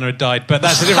act partner had died, but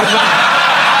that's a different matter.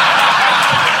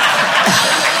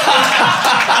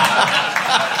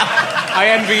 I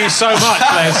envy you so much,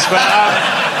 Les, but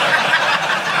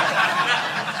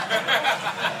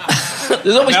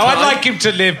I'd like him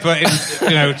to live, but in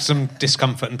some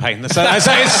discomfort and pain. But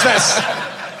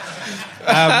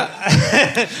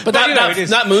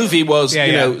that movie was,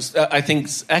 I think,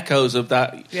 echoes of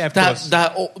that. Yeah, of course.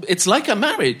 That it's like a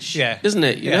marriage, isn't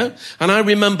it? You know. And I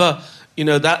remember,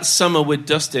 that summer with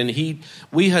Dustin,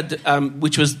 we had,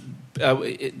 which was.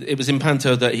 It was in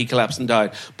Panto that he collapsed and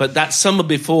died. But that summer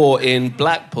before in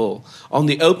Blackpool, on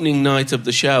the opening night of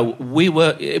the show,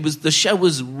 the show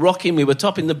was rocking. We were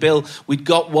topping the bill. We'd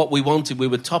got what we wanted. We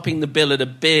were topping the bill at a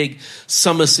big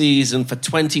summer season for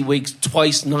 20 weeks,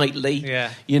 twice nightly.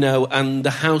 Yeah. And the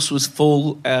house was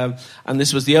full. And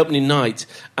this was the opening night.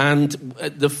 And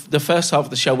the first half of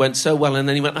the show went so well. And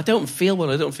then he went, I don't feel well.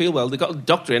 They got a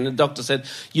doctor in, and the doctor said,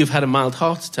 "You've had a mild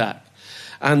heart attack.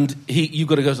 And you've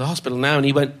got to go to the hospital now." And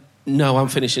he went, "No, I'm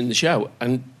finishing the show."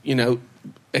 And,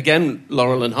 again,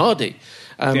 Laurel and Hardy.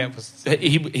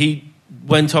 He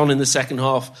went on in the second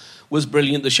half, was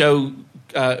brilliant. The show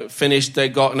finished. They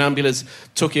got an ambulance,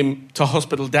 took him to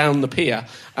hospital down the pier.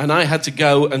 And I had to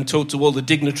go and talk to all the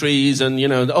dignitaries and,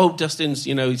 Dustin's,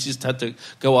 he's just had to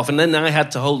go off. And then I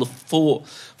had to hold the fort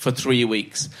for 3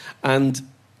 weeks. And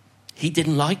he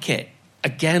didn't like it.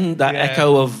 Again, that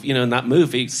echo of, in that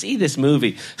movie. See this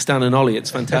movie, Stan and Ollie, it's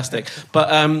fantastic. But,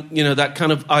 that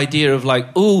kind of idea of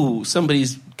like, somebody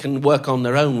can work on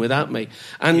their own without me.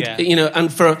 And,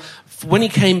 and for when he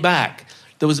came back,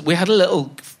 we had a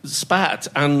little spat.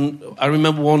 And I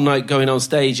remember one night going on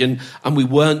stage and we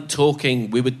weren't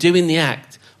talking. We were doing the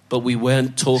act, but we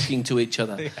weren't talking to each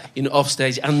other, off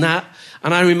stage. And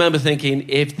I remember thinking,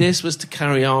 if this was to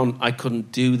carry on, I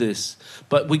couldn't do this.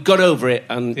 But we got over it,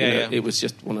 and it was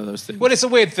just one of those things. Well, it's a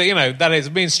weird thing, that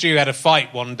is, me and Stu had a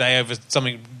fight one day over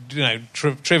something,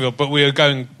 trivial, but we were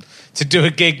going to do a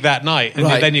gig that night, and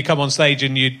then you come on stage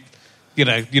and you're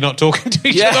not talking to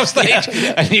each other on stage,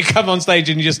 and you come on stage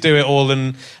and you just do it all,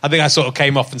 and I think I sort of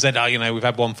came off and said, we've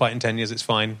had one fight in 10 years, it's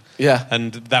fine. Yeah.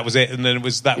 And that was it, and then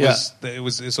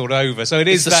it's sort of over. So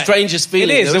it's the strangest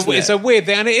feeling, it's a weird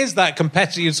thing, and it is that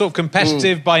competitive, sort of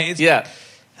competitive by...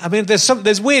 I mean,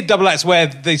 there's weird double acts where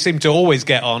they seem to always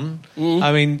get on.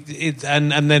 I mean,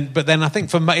 but then I think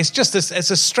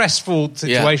it's a stressful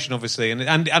situation, obviously,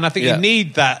 and I think you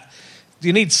need that.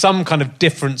 You need some kind of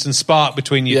difference and spark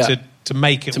between you to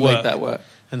make it work. Make that work.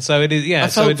 And so it is. Yeah, I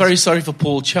felt very sorry for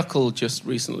Paul Chuckle just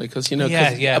recently because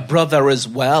a brother as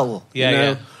well.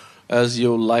 As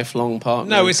your lifelong partner.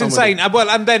 No, it's insane. Well,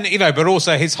 and then but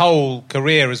also his whole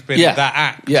career has been that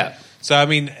act. Yeah. So I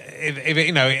mean,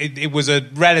 if it was a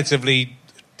relatively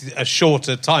a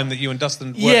shorter time that you and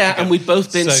Dustin worked together. And we've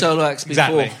both been solo acts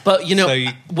before. Exactly. But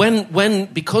when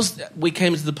because we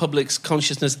came into the public's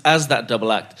consciousness as that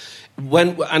double act.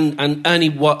 When and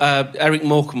Ernie Eric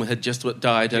Morecambe had just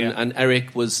died, and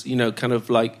Eric was kind of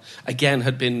like again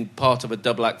had been part of a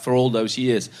double act for all those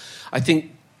years. I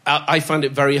think I find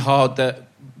it very hard that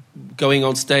going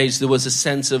on stage there was a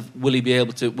sense of will he be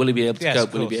able to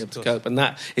cope, and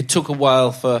that it took a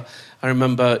while for. I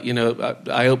remember,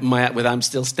 I opened my act with "I'm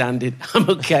still standing, I'm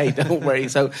okay, don't worry."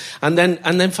 So, and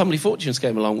then Family Fortunes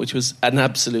came along, which was an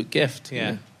absolute gift.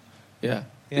 Yeah.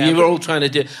 You were all trying to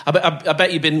do. I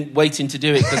bet you've been waiting to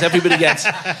do it because everybody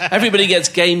gets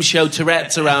game show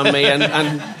Tourette's around me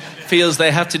and feels they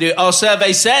have to do it. Our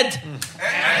survey said.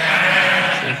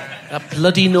 That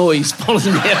bloody noise follows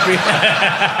me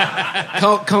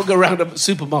everywhere. Can't go around a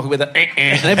supermarket with that.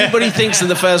 And everybody thinks they're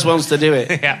the first ones to do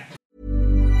it. Yeah.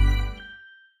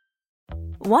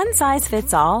 One size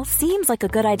fits all seems like a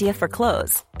good idea for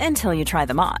clothes until you try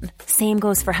them on. Same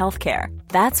goes for healthcare.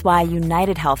 That's why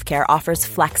United Healthcare offers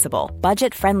flexible,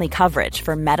 budget-friendly coverage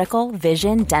for medical,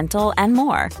 vision, dental, and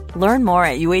more. Learn more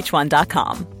at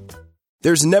uh1.com.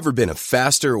 There's never been a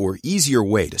faster or easier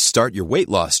way to start your weight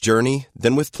loss journey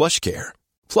than with PlushCare.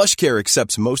 PlushCare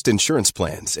accepts most insurance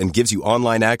plans and gives you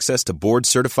online access to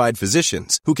board-certified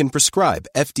physicians who can prescribe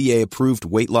FDA-approved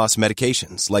weight loss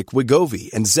medications like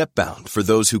Wegovy and Zepbound for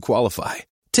those who qualify.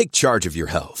 Take charge of your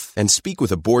health and speak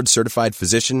with a board-certified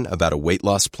physician about a weight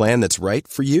loss plan that's right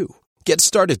for you. Get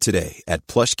started today at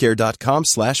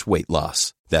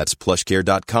plushcare.com/weight-loss. That's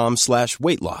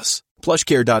plushcare.com/weight-loss.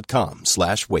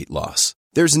 plushcare.com/weight-loss.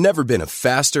 There's never been a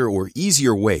faster or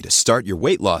easier way to start your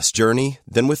weight loss journey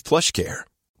than with PlushCare.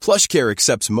 PlushCare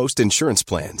accepts most insurance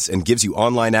plans and gives you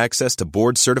online access to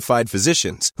board-certified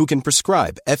physicians who can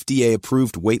prescribe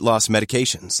FDA-approved weight loss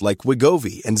medications like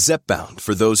Wegovy and Zepbound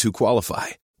for those who qualify.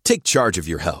 Take charge of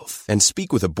your health and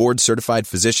speak with a board-certified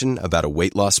physician about a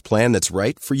weight loss plan that's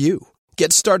right for you.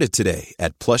 Get started today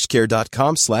at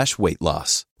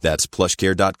plushcare.com/weight-loss. That's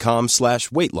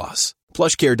plushcare.com/weight-loss.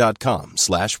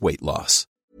 plushcare.com/weight-loss.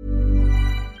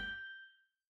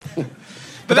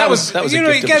 But that was a you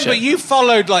know, gift of a again. show. But you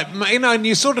followed and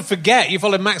you sort of forget you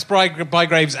followed Max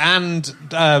Bygraves and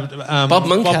Bob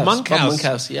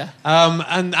Monkhouse, yeah.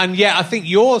 And yet I think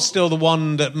you're still the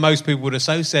one that most people would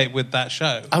associate with that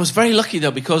show. I was very lucky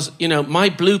though because my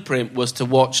blueprint was to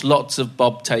watch lots of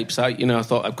Bob tapes. I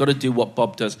thought I've got to do what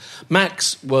Bob does.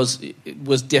 Max was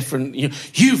different.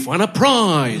 You've won a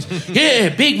prize, yeah,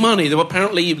 big money. There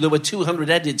were 200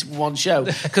 edits in one show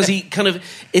because he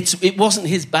it wasn't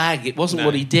his bag. It wasn't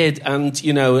what he did, and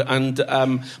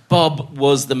Bob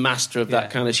was the master of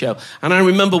that kind of show. And I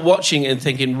remember watching it and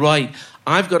thinking, right,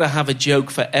 I've got to have a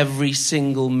joke for every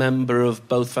single member of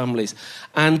both families,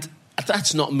 and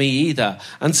that's not me either.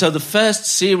 And so the first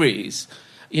series,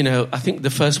 I think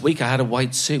the first week I had a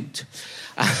white suit.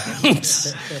 And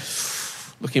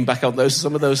looking back on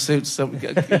some of those suits,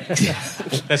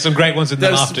 there's some great ones in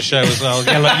the after show as well.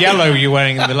 Yellow you're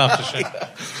wearing in the after show.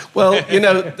 Well,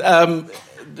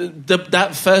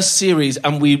 that first series,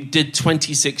 and we did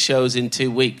 26 shows in 2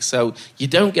 weeks, so you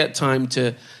don't get time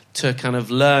to kind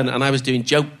of learn. And I was doing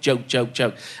joke,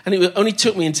 and it only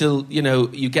took me until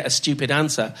you get a stupid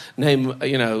answer. Name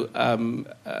an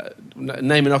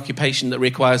occupation that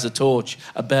requires a torch,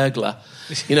 a burglar,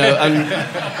 and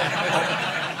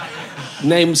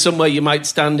name somewhere you might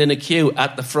stand in a queue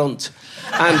at the front,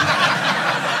 and.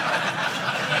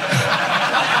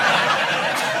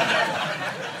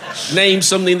 Name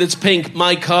something that's pink,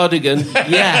 my cardigan.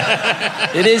 Yeah,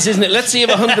 it is, isn't it? Let's see if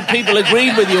 100 people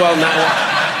agreed with you on that one.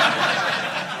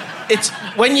 It's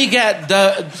when you get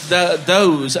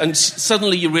those, and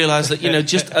suddenly you realise that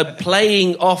just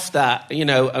playing off that,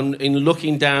 and in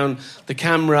looking down the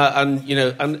camera, and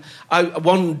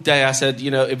one day I said,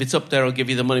 if it's up there, I'll give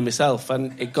you the money myself,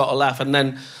 and it got a laugh, and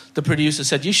then. The producer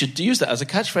said, you should use that as a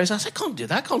catchphrase. I said, I can't do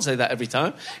that. I can't say that every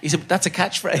time. He said, that's a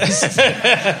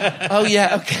catchphrase. Oh,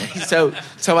 yeah, okay. So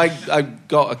I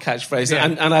got a catchphrase. Yeah.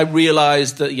 And I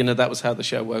realised that, that was how the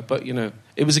show worked. But,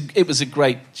 it was a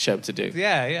great show to do.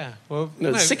 Yeah. Well,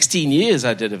 16 years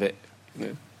I did of it.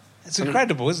 It's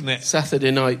incredible, isn't it?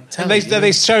 Saturday night. And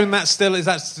they shown that still? Is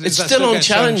that it's still on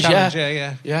Challenge,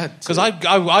 yeah. Yeah. Because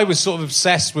I was sort of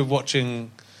obsessed with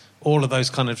watching all of those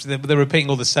kind of... They're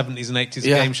repeating all the 70s and 80s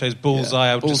Yeah. game shows. Bullseye,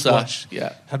 Yeah. I would just Bullseye, watch.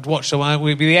 yeah. I'd watch... So it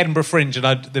would be the Edinburgh Fringe, and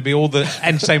there'd be all the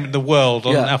entertainment in the world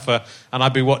on Yeah. offer, and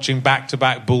I'd be watching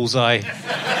back-to-back Bullseye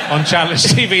on Challenge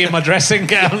TV in my dressing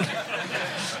gown.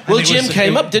 Well, And it Jim was-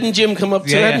 came up, didn't Jim come up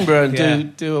to Yeah, yeah, Edinburgh and yeah.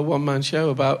 do a one-man show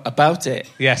about it?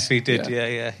 Yes, he did.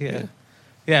 Yeah.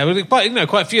 Yeah, well, quite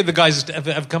a few of the guys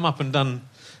have come up and done...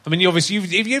 I mean, obviously,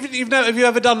 have you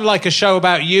ever done like a show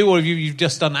about you, or have you've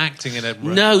just done acting in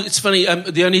Edinburgh? No, it's funny.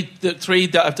 The three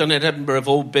that I've done at Edinburgh have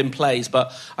all been plays,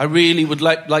 but I really would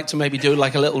like to maybe do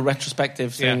like a little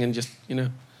retrospective thing Yeah. and just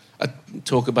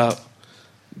talk about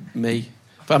me.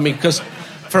 I mean, because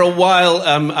for a while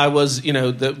I was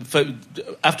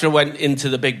after I went into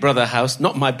the Big Brother house,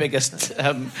 not my biggest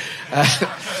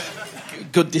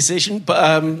good decision, but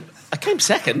I came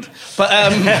second. But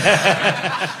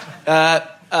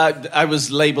I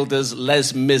was labelled as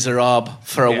Les Miserables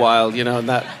for a while, and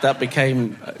that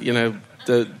became,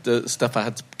 the stuff I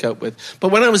had to cope with.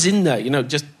 But when I was in there,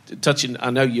 just touching, I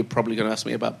know you're probably going to ask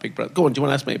me about Big Brother. Go on, do you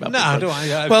want to ask me about Big Brother? No, I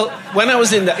don't. Well, when I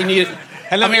was in there...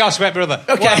 And let me ask about Brother.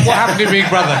 Okay. What happened to Big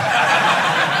Brother?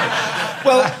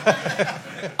 Well,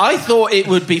 I thought it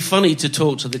would be funny to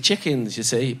talk to the chickens, you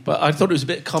see, but I thought it was a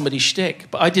bit comedy shtick.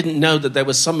 But I didn't know that they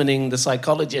were summoning the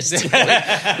psychologist.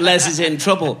 Les is in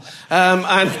trouble. And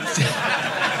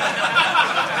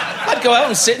I'd go out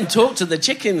and sit and talk to the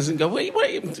chickens and go, wait.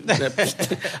 But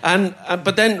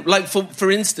then, like,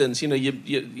 for instance,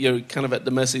 you're kind of at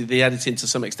the mercy of the editing to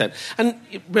some extent. And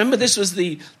remember, this was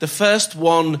the first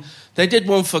one. They did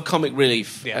one for Comic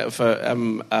Relief,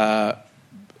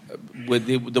 with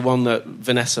the one that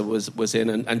Vanessa was in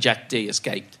and Jack D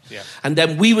escaped. Yeah. And And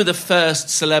then we were the first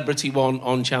celebrity one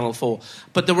on Channel 4.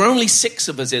 But there were only 6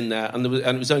 of us in there, and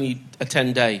it was only a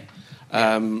 10-day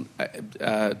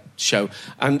show.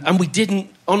 And we didn't,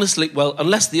 honestly, well,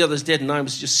 unless the others did and I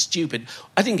was just stupid,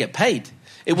 I didn't get paid.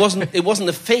 It wasn't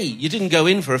a fee. You didn't go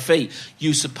in for a fee.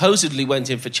 You supposedly went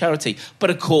in for charity. But,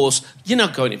 of course, you're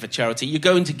not going in for charity. You're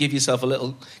going to give yourself a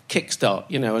little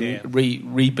kickstart, and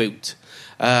reboot.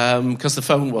 Because the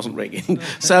phone wasn't ringing.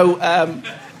 So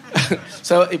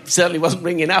so it certainly wasn't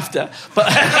ringing after. But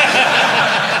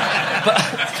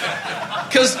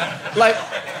because, like,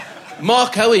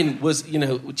 Mark Owen was, he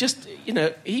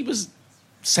was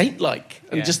saint-like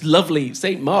and just lovely,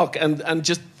 Saint Mark, and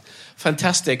just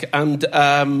fantastic. And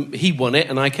he won it,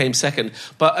 and I came second.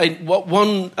 But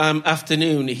one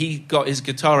afternoon, he got his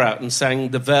guitar out and sang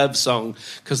the Verve song,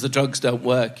 because the drugs don't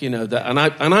work, and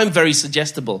I'm very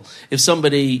suggestible. If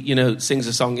somebody, sings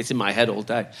a song, it's in my head all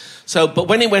day. So, but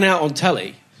when he went out on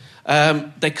telly,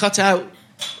 they cut out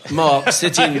Mark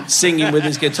singing with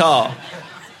his guitar.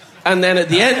 And then at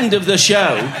the end of the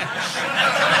show,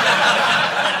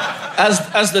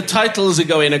 as the titles are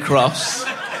going across,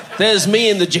 there's me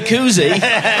in the jacuzzi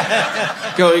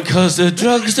going, 'cause the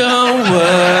drugs don't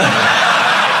work,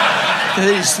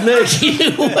 they just make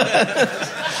you work.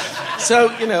 So,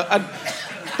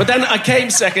 but then I came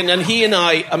second, and he and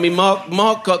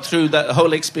Mark got through that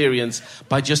whole experience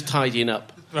by just tidying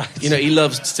up. Right. He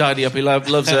loves to tidy up. He loves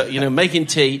making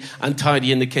tea and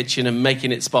tidying the kitchen and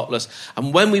making it spotless.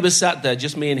 And when we were sat there,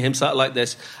 just me and him sat like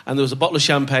this, and there was a bottle of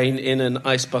champagne in an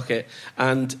ice bucket,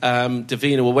 and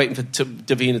Davina, we're waiting for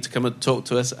Davina to come and talk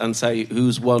to us and say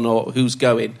who's won or who's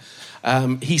going.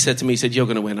 He said to me, you're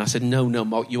going to win. I said, no,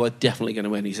 Mark, you are definitely going to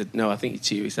win. He said, no, I think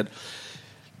it's you. He said,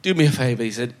 do me a favour.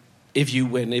 He said, if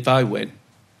I win,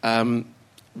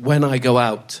 when I go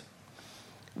out,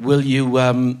 will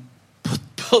you...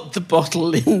 put the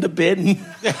bottle in the bin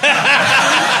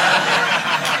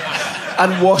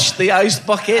and wash the ice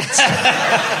bucket.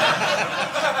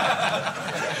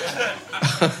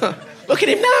 Look at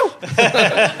him now.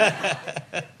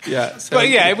 Yeah, so, but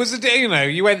yeah, it was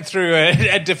you went through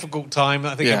a difficult time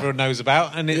that I think Yeah. everyone knows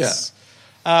about, and it's.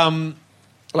 Well,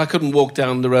 I couldn't walk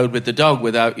down the road with the dog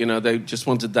without, they just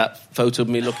wanted that photo of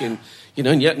me looking,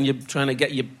 and you're trying to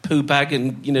get your poo bag,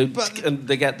 and and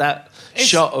they get that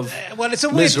shot of it's a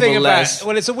weird thing Les.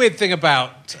 it's a weird thing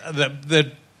about the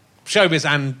showbiz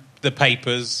and the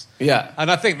papers. Yeah.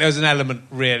 And I think there was an element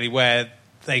really where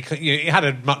he had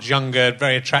a much younger,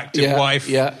 very attractive wife.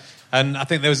 Yeah. And I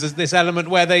think there was this element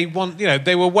where they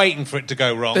were waiting for it to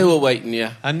go wrong. They were waiting,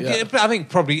 yeah. And yeah. But I think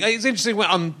probably it's interesting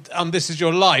when on This Is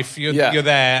Your Life, you're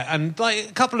there, and like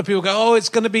a couple of people go, "Oh, it's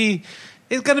going to be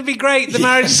great. The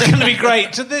marriage is going to be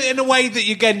great," in a way that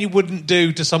you wouldn't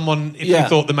do to someone if you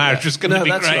thought the marriage was going to be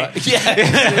that's great. Right.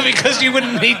 Yeah, because you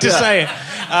wouldn't need to say it.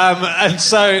 And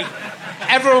so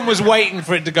everyone was waiting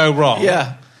for it to go wrong.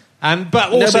 Yeah.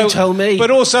 But also Nobody told me.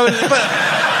 But also,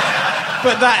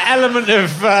 but that element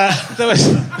of there was.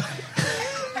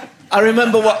 I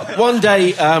remember one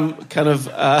day, in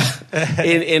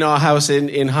our house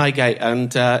in Highgate,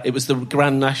 and it was the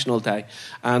Grand National Day,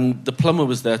 and the plumber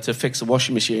was there to fix the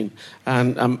washing machine,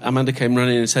 and Amanda came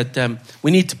running and said,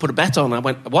 "We need to put a bet on." I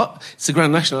went, "What? It's the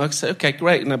Grand National." I said, "Okay,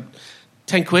 great." And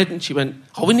 10 quid, and she went,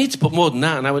 "Oh, we need to put more than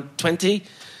that." And I went, 20,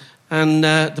 and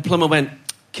the plumber went,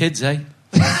 "Kids, eh?"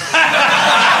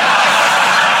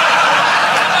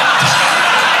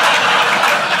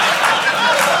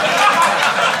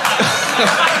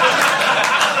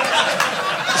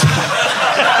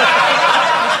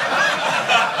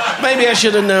 Maybe I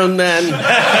should have known then.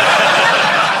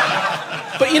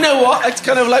 But you know what? It's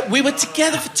kind of like we were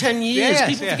together for 10 years. Yes,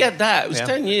 People forget that. It was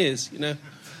 10 years, you know.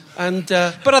 And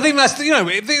but I think that's, you know,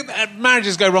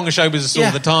 marriages go wrong in show business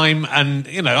all the time, and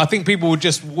you know, I think people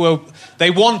they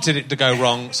wanted it to go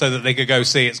wrong so that they could go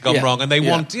see it's gone wrong, and they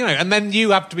want, you know, and then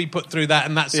you have to be put through that,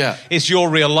 and that's it's your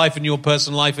real life and your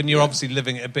personal life, and you're obviously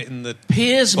living it a bit in the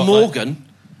Piers spotlight. Morgan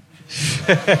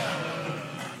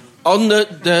on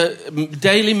the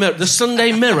Daily Mirror, the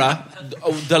Sunday Mirror,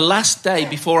 the last day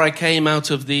before I came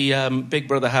out of the Big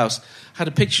Brother house, had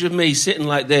a picture of me sitting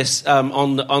like this there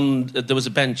was a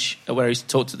bench where he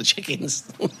talked to the chickens.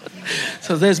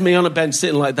 So there's me on a bench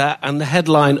sitting like that, and the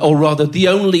headline, or rather the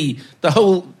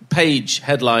whole page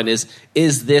headline is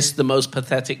this the most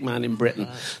pathetic man in Britain?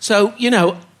 So, you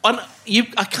know, I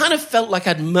kind of felt like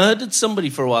I'd murdered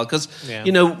somebody for a while, because,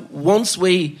 you know, once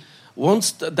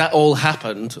that all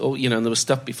happened, or, you know, and there was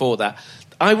stuff before that,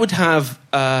 I would have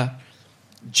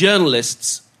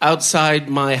journalists outside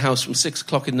my house from 6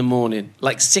 o'clock in the morning,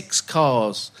 like 6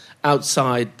 cars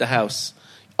outside the house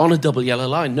on a double yellow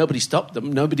line. Nobody stopped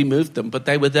them, nobody moved them, but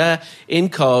they were there in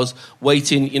cars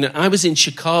waiting. You know, I was in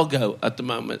Chicago at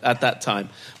that time,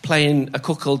 playing A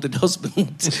Cuckolded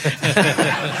Husband.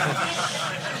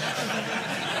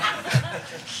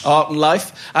 Art and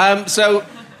life. And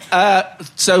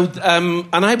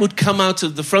I would come out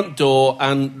of the front door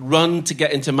and run to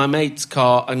get into my mate's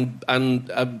car, and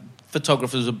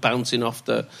photographers were bouncing off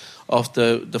the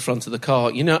front of the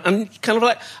car, you know, and kind of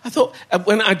like, I thought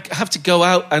when I'd have to go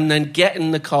out and then get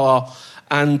in the car,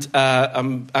 and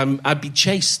I'd be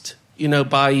chased, you know,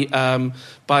 by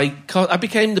car. I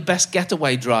became the best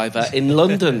getaway driver in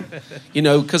London, you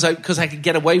know, because I could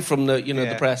get away from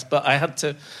the press, but I had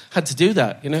to do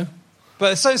that, you know.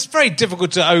 But so it's very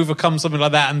difficult to overcome something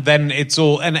like that, and then it's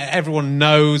all, and everyone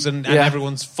knows, and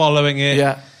everyone's following it.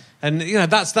 Yeah. And you know,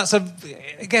 it's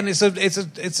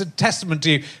a testament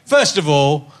to you. First of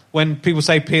all, when people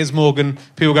say Piers Morgan,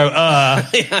 people go, I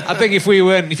think if you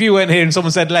weren't here and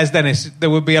someone said Les Dennis, there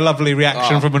would be a lovely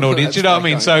reaction from an audience. You know what I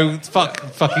mean? So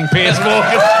fucking Piers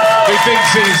Morgan,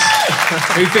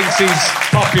 who thinks he's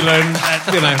popular, and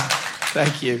you know.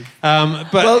 Thank you.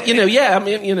 But well, you know, I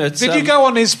mean, you know. Did you go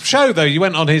on his show though? You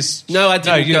went on his. No, I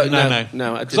didn't. No, I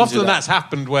didn't. Because often that's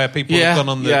happened where people have gone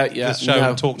on the show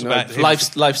and talked about him.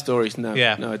 life stories. No,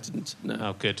 I didn't. No.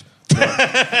 Oh, good. No.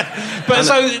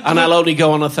 And I'll only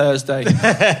go on a Thursday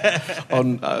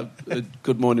on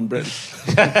Good Morning Britain.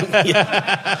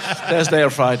 Thursday or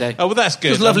Friday. Oh well, that's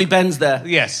good. There's lovely Ben's there.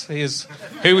 Yes, he is.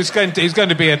 He's going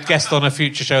to be a guest on a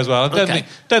future show as well. I don't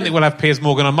think we'll have Piers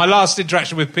Morgan on. My last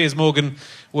interaction with Piers Morgan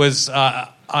was I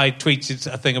tweeted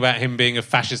a thing about him being a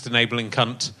fascist enabling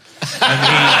cunt,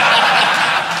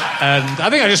 and I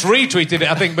think I just retweeted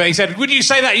it, but he said, "Would you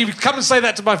say that? You come and say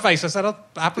that to my face." I said, "I'll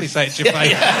happily say it to your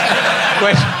face."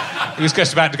 He was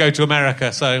just about to go to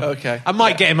America, so I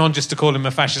might get him on just to call him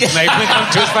a fascist enabling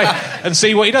cunt to his face and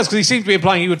see what he does, because he seemed to be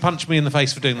implying he would punch me in the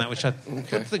face for doing that, which I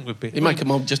think would be... He might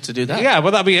come on just to do that. Yeah,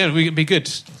 well, that'd be good.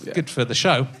 Yeah. Good for the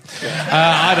show.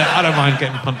 Yeah. I don't mind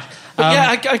getting punched. But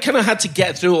I kind of had to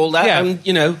get through all that, and,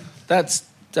 you know, that's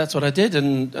what I did,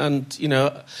 and you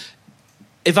know,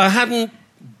 if I hadn't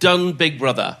done Big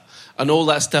Brother and all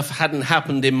that stuff hadn't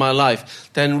happened in my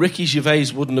life, then Ricky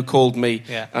Gervais wouldn't have called me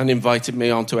and invited me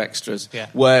onto Extras,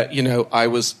 where, you know, I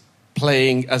was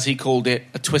playing, as he called it,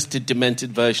 a twisted,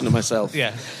 demented version of myself,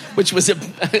 which was a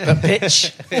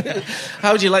pitch.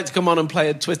 How would you like to come on and play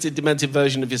a twisted, demented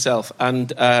version of yourself? And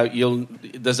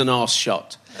there's an arse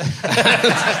shot.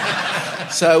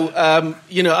 So,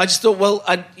 you know, I just thought, well,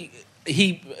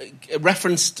 he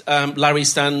referenced Larry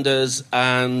Sanders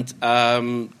and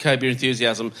Curb Your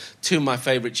Enthusiasm, two of my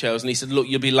favourite shows, and he said, look,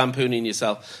 you'll be lampooning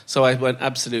yourself. So I went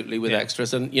absolutely with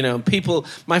Extras, and, you know,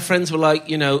 my friends were like,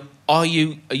 you know, are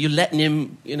you letting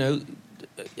him, you know,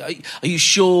 are you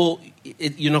sure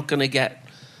you're not going to get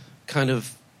kind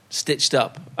of stitched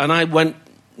up? And I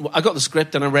got the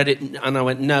script and I read it and I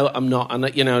went, no, I'm not.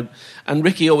 And, you know, and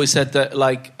Ricky always said that,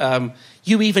 like,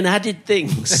 you even added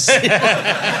things.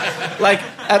 Like,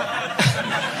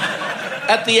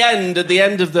 at the end of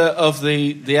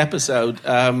the episode,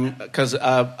 because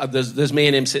there's me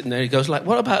and him sitting there. He goes like,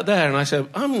 "What about there?" And I said,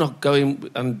 "I'm not going."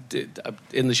 And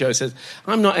in the show, he says,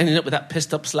 "I'm not ending up with that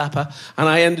pissed up slapper." And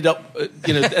I ended up,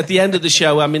 at the end of the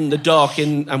show, I'm in the dark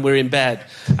and we're in bed,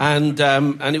 and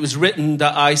it was written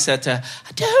that I said to her,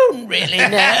 "I don't really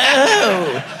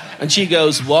know," and she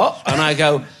goes, "What?" And I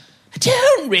go, "I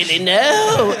don't really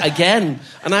know," again.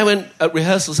 And I went at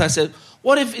rehearsals, I said,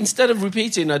 what if, instead of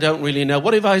repeating, "I don't really know,"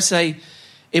 what if I say,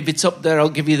 "If it's up there, I'll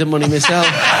give you the money myself"?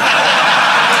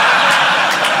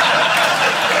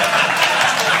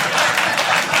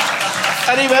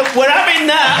 And he went, "We're having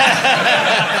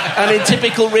that." And in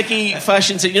typical Ricky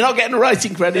fashion, said, "You're not getting a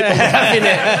writing credit, but we're having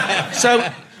it." So,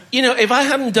 if I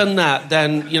hadn't done that,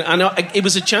 then, I know it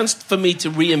was a chance for me to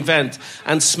reinvent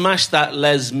and smash that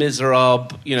Les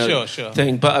Miserables, Sure.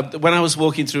 thing. But when I was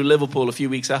walking through Liverpool a few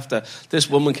weeks after, this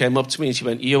woman came up to me and she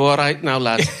went, "You all right now,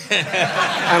 lad?"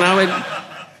 And I went,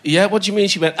 "Yeah, what do you mean?"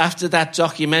 She went, "After that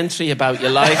documentary about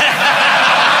your life."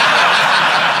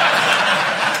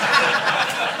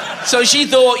 So she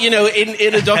thought,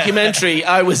 in a documentary,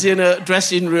 I was in a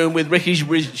dressing room with Ricky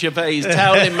Gervais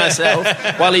toweling myself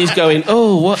while he's going,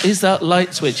 "Oh, what is that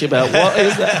light switch about? What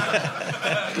is that?"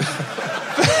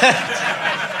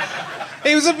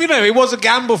 It was a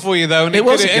gamble for you, though. And it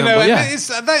was a gamble, yeah.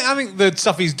 I think the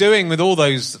stuff he's doing with all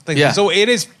those things, it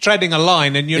is treading a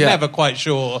line, and you're never quite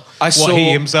sure what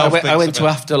he himself thinks I went to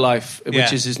about. Afterlife,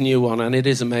 which is his new one, and it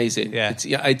is amazing. Yeah.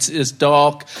 It's as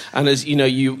dark, and as,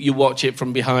 you watch it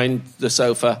from behind the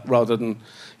sofa rather than,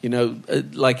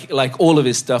 like all of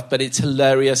his stuff, but it's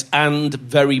hilarious and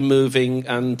very moving,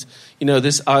 and,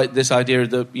 this idea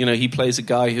that, he plays a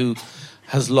guy who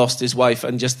has lost his wife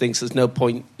and just thinks there's no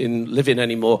point in living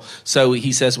anymore. So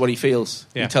he says what he feels.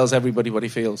 Yeah. He tells everybody what he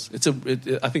feels. I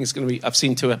think it's going to be... I've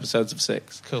seen 2 episodes of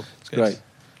 6. Cool. It's great.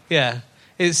 Yeah.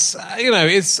 It's,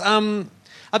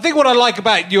 I think what I like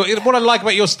about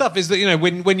your stuff is that,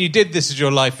 when you did This Is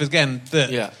Your Life, again,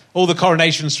 all the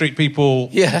Coronation Street people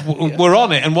were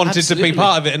on it and wanted to be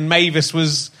part of it, and Mavis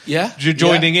was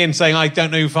joining in, saying, "I don't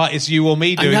know if it's you or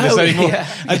me doing this anymore." Yeah.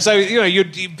 And so,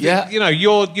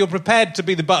 you're prepared to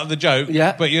be the butt of the joke,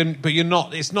 but you're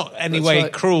not. It's not any way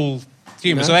cruel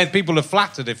humour. So people are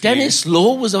flattered if Dennis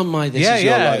Law was on my This Is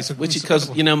Your Life, which is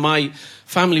because my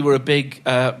family were a big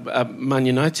Man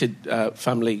United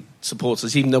family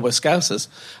supporters, even though we're Scousers,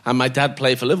 and my dad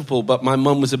played for Liverpool, but my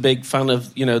mum was a big fan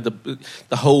of the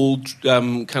whole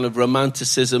kind of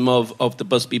romanticism of the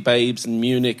Busby Babes and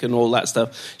Munich and all that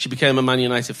stuff. She became a Man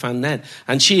United fan then,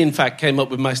 and she in fact came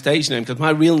up with my stage name, because my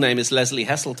real name is Leslie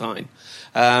Hesseltine,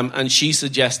 and she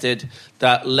suggested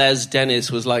that Les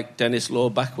Dennis was like Dennis Law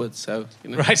backwards, so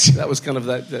that was kind of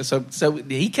that. So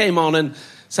he came on, and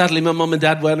sadly my mum and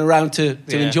dad weren't around to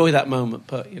enjoy that moment,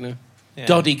 but Yeah.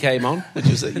 Doddy came on, which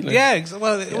was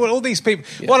well, all these people.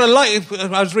 Yeah. What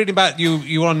I was reading about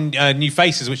you were on New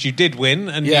Faces, which you did win,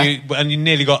 and you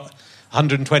nearly got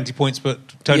 120 points, but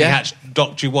Tony Hatch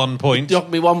docked you 1 point. Docked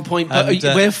me 1 point, but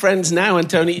we're friends now. And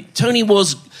Tony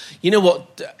was, you know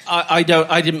what? I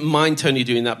didn't mind Tony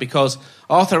doing that, because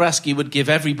Arthur Askey would give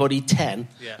everybody 10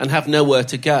 and have nowhere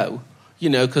to go.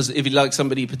 Because if he liked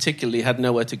somebody particularly, had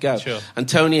nowhere to go. Sure. And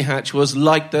Tony Hatch was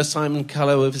like the Simon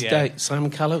Callow of his day. Simon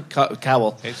Callow?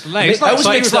 Cowell. It's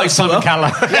like Simon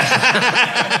Callow.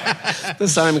 The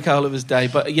Simon Cowell of his day.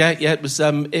 But it was,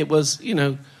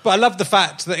 But I love the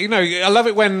fact that, I love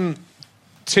it when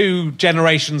two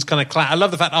generations kind of clash. I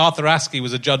love the fact Arthur Askey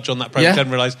was a judge on that program. I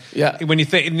didn't realise. Yeah. When you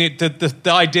think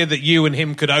the idea that you and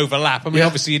him could overlap. I mean,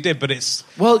 obviously you did, but it's...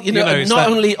 Well, not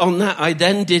only on that, I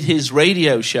then did his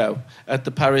radio show at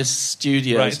the Paris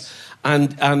studios. Right.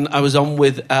 And I was on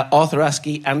with Arthur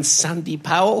Askey and Sandy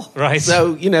Powell. Right.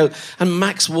 So, and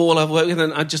Max Wall I've worked with,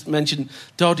 and I just mentioned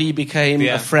Doddy became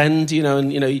a friend,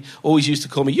 and, he always used to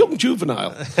call me Young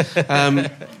Juvenile. And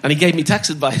he gave me tax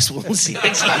advice once.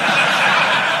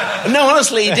 No,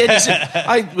 honestly, he did. He said,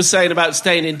 I was saying about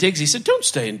staying in digs. He said, don't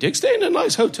stay in digs. Stay in a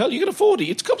nice hotel. You can afford it.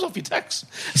 It comes off your tax.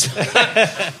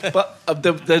 But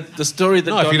the story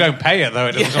that... if you don't pay it, though,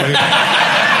 it doesn't...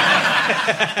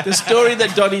 The story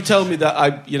that Donny told me that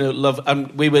I, love,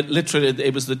 we were literally,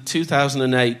 it was the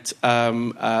 2008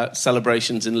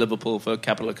 celebrations in Liverpool for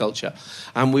Capital Culture,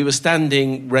 and we were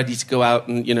standing ready to go out,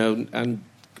 and and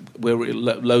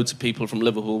loads of people from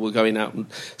Liverpool were going out and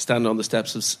stand on the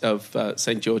steps of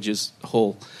St George's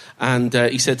Hall. And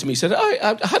he said to me,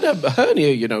 I had a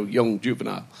hernia, young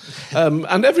juvenile.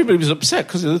 And everybody was upset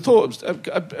because they thought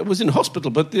I was in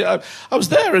hospital. But I was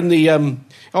there in the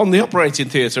on the operating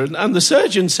theatre, and the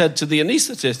surgeon said to the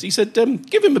anaesthetist, he said,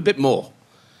 give him a bit more.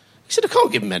 He said, I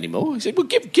can't give him any more. He said, well,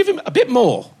 give him a bit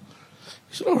more.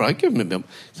 He said, all right, give him a bit.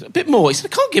 He said, a bit more. He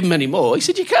said, I can't give him any more. He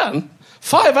said, you can.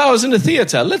 5 hours in the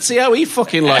theatre. Let's see how he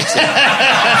fucking likes it.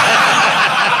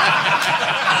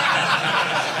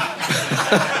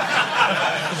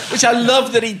 Which I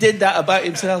love that he did that about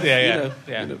himself. Yeah.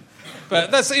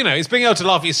 But that's, it's being able to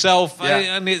laugh at yourself,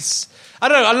 and it's, I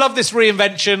don't know, I love this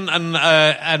reinvention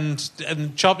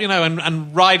and chop,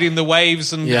 and riding the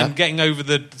waves and getting over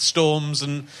the storms,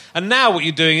 and now what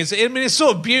you're doing is, it's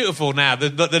sort of beautiful now,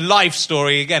 the life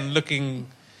story again, looking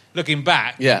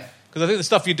back. Yeah. Because I think the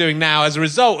stuff you're doing now, as a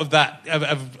result of that,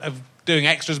 of doing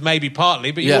extras, maybe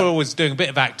partly, but you're always doing a bit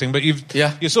of acting. But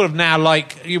you're sort of now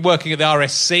you're working at the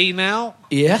RSC now.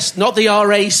 Yes, not the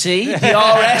RAC, the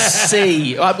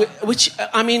RSC. Which,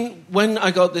 I mean, when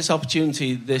I got this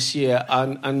opportunity this year,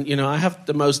 and I have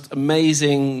the most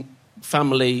amazing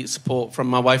family support from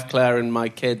my wife Claire and my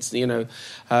kids. Got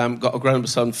a grown-up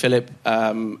son Philip,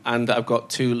 and I've got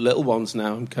 2 little ones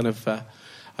now. I'm kind of.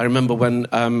 I remember when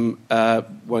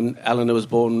Eleanor was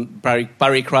born,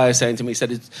 Barry Cryer saying to me, he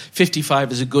said,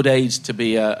 55 is a good age to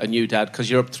be a new dad because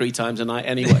you're up 3 times a night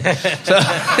anyway.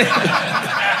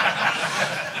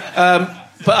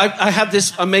 But I have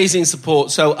this amazing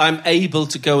support, so I'm able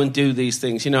to go and do these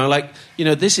things.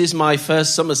 This is my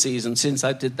first summer season since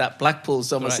I did that Blackpool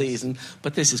summer season,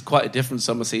 but this is quite a different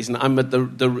summer season. I'm at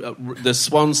the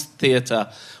Swans Theatre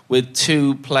with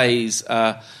 2 plays.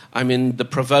 I'm in The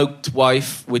Provoked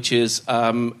Wife, which is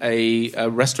a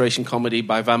restoration comedy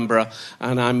by Vanbrugh,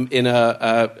 and I'm in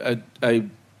a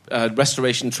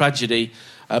restoration tragedy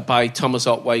by Thomas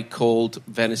Otway called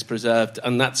Venice Preserved,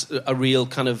 and that's a real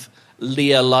kind of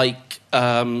Lear-like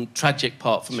tragic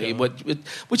part for me,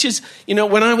 which is,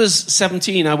 when I was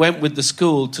 17, I went with the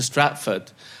school to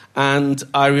Stratford, and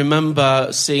I remember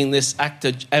seeing this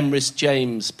actor, Emrys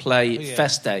James, play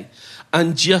Feste,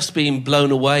 and just being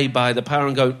blown away by the power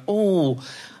and going,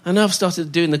 and I've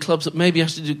started doing the clubs that maybe I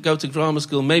should go to drama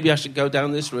school, maybe I should go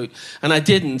down this route. And I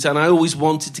didn't, and I always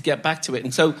wanted to get back to it.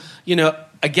 And so,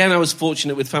 again, I was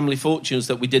fortunate with Family Fortunes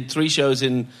that we did 3 shows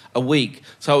in a week.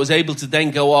 So I was able to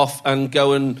then go off and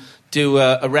go and do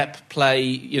a rep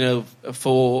play,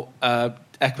 for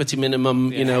equity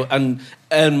minimum, and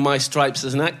earn my stripes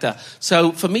as an actor.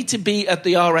 So for me to be at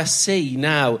the RSC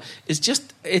now is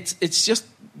just, it's just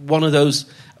one of those,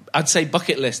 I'd say,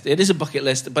 bucket list. It is a bucket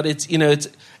list, but it's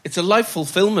it's a life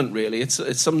fulfillment, really. It's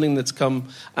something that's come,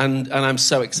 and I'm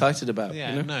so excited about.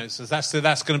 So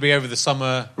that's going to be over the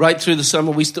summer, right through the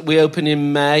summer. We open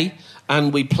in May,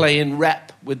 and we play in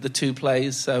rep with the 2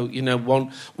 plays. So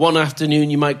one afternoon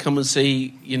you might come and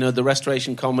see the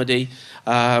restoration comedy,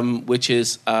 which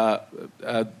is a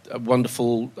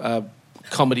wonderful.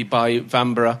 Comedy by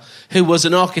Vanbrugh, who was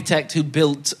an architect who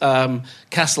built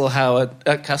Castle Howard.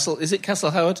 Is it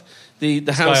Castle Howard? The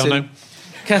house in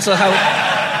Castle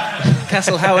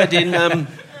Howard in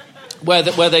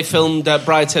where they filmed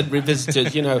Brideshead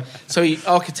Revisited. So he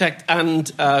architect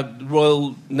and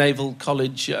Royal Naval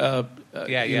College.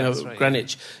 That's right,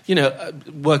 Greenwich,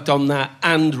 worked on that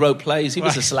and wrote plays. He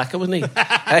was a slacker, wasn't he?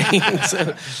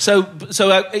 so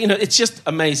it's just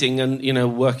amazing,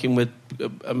 and working with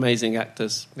amazing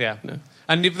actors. Yeah.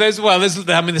 And if there's so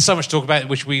much to talk about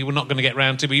which we were not going to get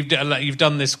round to. But you've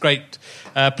done this great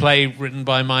play written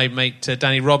by my mate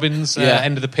Danny Robbins,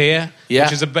 End of the Pier,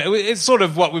 which is it's sort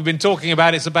of what we've been talking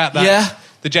about. It's about that. Yeah.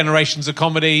 The generations of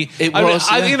comedy.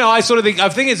 I sort of think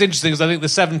it's interesting because I think the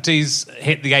 70s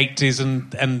hit the 80s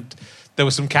and there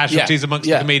were some casualties amongst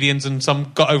the comedians, and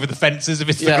some got over the fences if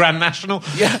it's the Grand National.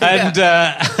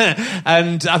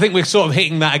 And I think we're sort of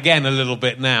hitting that again a little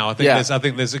bit now. I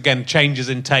think there's again changes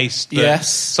in taste that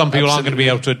some people aren't going to be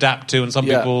able to adapt to, and some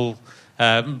people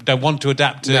don't want to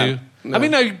adapt to. No. I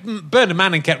mean, Bernard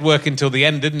Manning kept working till the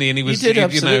end, didn't he? And he was, he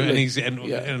did,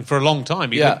 and for a long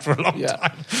time, he did for a long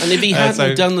time. And if he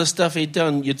hadn't done the stuff he'd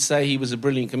done, you'd say he was a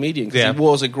brilliant comedian, because he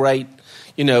was a great,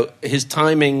 his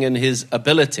timing and his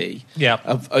ability.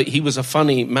 Yeah, he was a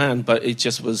funny man, but it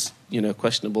just was,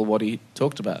 questionable what he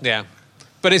talked about. Yeah.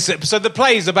 But so the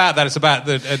play is about that. It's about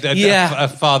a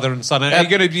father and son. Are you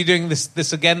going to be doing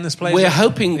this again? This play? We're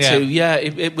hoping to. Yeah,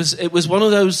 it was one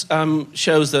of those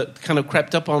shows that kind of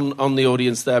crept up on the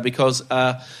audience there, because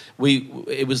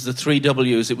it was the 3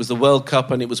 Ws. It was the World Cup,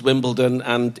 and it was Wimbledon,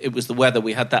 and it was the weather.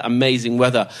 We had that amazing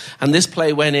weather, and this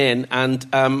play went in. And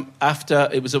after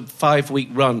it was a 5-week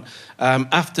run.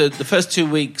 After the first 2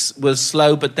 weeks was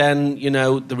slow, but then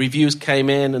the reviews came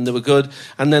in and they were good.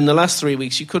 And then the last 3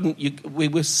 weeks we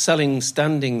were selling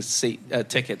standing seat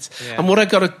tickets. Yeah. And what I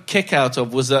got a kick out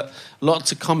of was that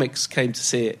lots of comics came to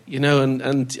see it.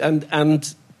 And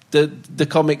the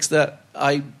comics that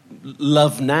I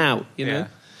love now.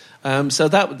 So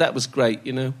that was great.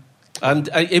 And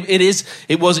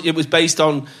it was based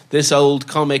on this old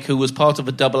comic who was part of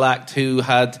a double act who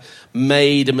had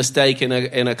made a mistake in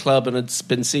a club and had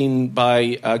been seen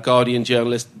by a Guardian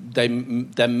journalist.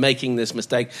 They're making this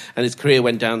mistake, and his career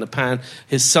went down the pan.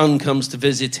 His son comes to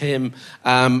visit him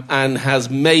and has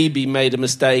maybe made a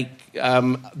mistake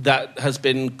that has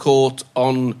been caught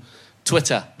on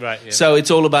Twitter. Right. Yeah. So it's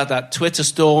all about that Twitter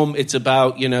storm. It's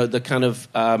about, the kind of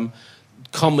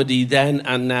comedy then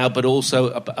and now, but also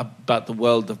about the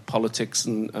world of politics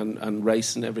and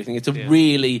race and everything. It's a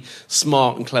really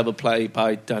smart and clever play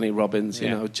by Danny Robbins.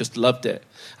 Just loved it.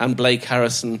 And Blake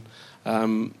Harrison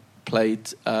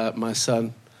played my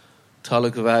son.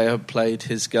 Tala Gavaya played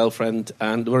his girlfriend,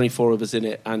 and there were only 4 of us in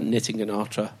it. And Nitin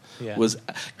Ganatra was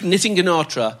Nitin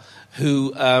Ganatra,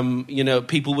 who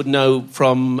people would know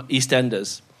from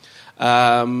EastEnders.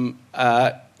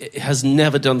 Has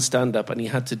never done stand-up, and he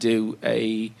had to do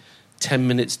a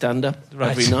 10-minute stand-up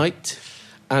every night,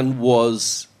 and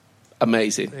was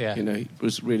amazing. Yeah. It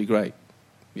was really great.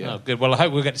 Yeah. Oh, good. Well, I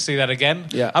hope we'll get to see that again.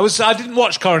 Yeah. I didn't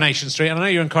watch Coronation Street, and I know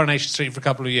you're in Coronation Street for a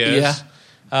couple of years. Yeah.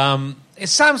 It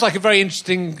sounds like a very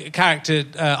interesting character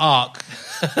arc.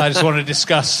 I just want to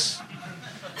discuss.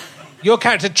 Your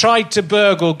character tried to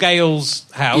burgle Gail's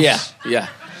house. Yeah.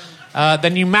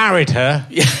 Then you married her.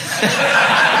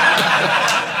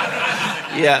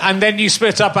 Yeah, and then you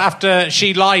split up after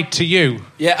she lied to you.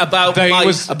 Yeah, about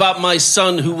my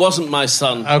son who wasn't my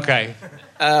son. Okay.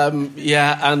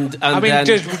 And I mean, then...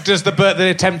 does the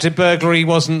attempted burglary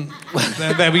wasn't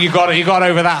there? You got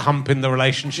over that hump in the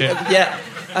relationship. Yeah,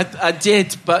 I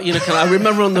did, but I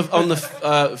remember on the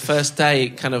first day,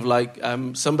 kind of like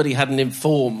somebody hadn't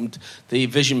informed the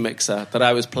Vision Mixer that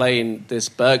I was playing this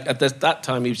At that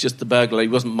time, he was just the burglar. He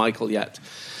wasn't Michael yet.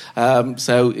 And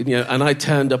I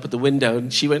turned up at the window,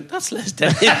 and she went, "That's Les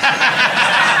Dennis."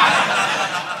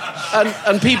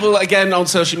 and people again on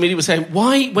social media were saying,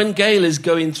 "Why, when Gail is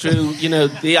going through,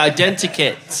 the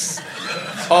identikits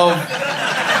of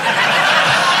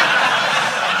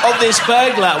this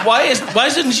burglar, why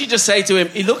doesn't she just say to him,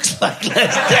 'He looks like Les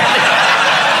Dennis'?"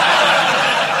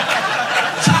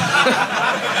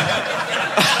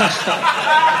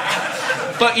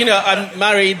 But I'm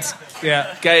married.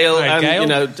 Yeah, Gail, right, and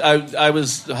Gail. I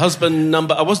was husband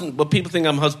number. I wasn't. Well, people think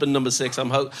I'm husband number 6. I'm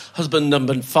husband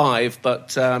number 5.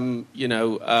 But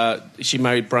she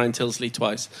married Brian Tilsley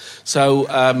twice. So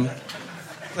I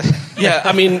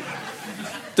mean,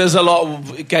 there's a lot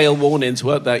of Gail warnings,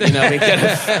 weren't there?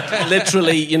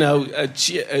 Literally,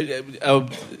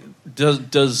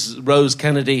 Does Rose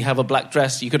Kennedy have a black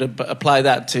dress? You could apply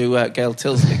that to Gail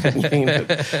Tilsley.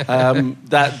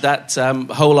 That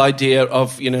whole idea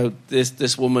of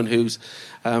this woman who's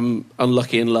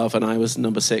unlucky in love, and I was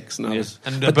number 6, and I was.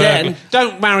 But then,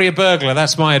 don't marry a burglar.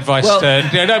 That's my advice.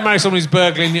 Don't marry someone who's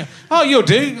burgling you. Oh, you'll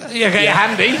do. You're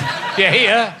handy. You're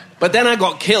here. But then I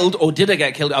got killed, or did I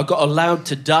get killed? I got allowed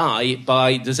to die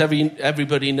by... Does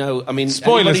everybody know? I mean...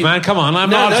 Spoilers, man, come on. I'm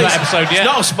not up to that episode yet. It's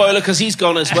not a spoiler, because he's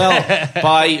gone as well.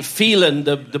 By Phelan,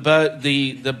 the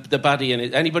baddie in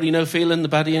it. Anybody know Phelan, the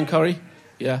baddie in Corrie?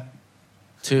 Yeah.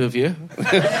 2 of you.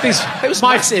 It was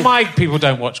massive. My people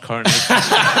don't watch Coronation.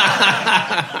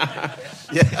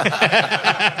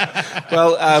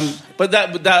 Well, but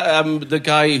that the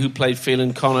guy who played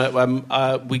Phelan Connor,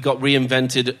 we got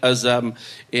reinvented as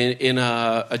in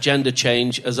a gender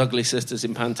change as ugly sisters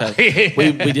in Panto.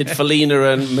 we did Felina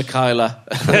and Michaela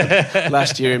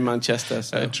last year in Manchester.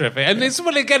 So. Terrific, and it's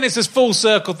this full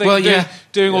circle thing. Well,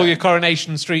 doing all your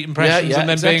Coronation Street impressions and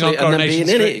then being on Coronation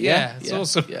Street. It's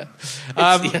awesome. Yeah.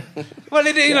 Well,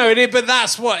 but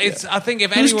that's what it's. I think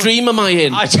if whose dream am I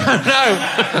in? I don't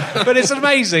know, but it's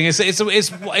amazing.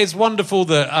 It's wonderful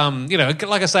that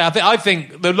like I say, I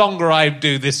think the longer I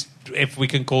do this, if we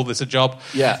can call this a job,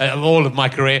 all of my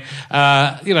career,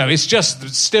 it's just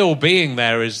still being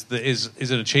there is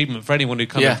an achievement for anyone who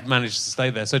kind of manages to stay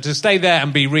there. So to stay there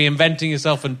and be reinventing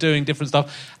yourself and doing different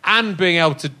stuff and being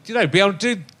able to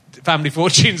do Family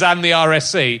Fortunes and the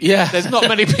RSC. Yeah. There's not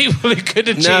many people who could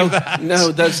achieve that.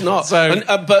 No, there's not. So,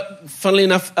 but funnily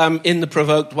enough, in The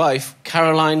Provoked Wife,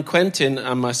 Caroline Quentin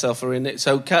and myself are in it.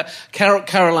 So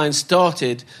Caroline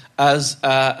started as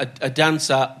a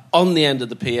dancer on the end of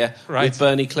the pier with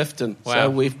Bernie Clifton. Wow. So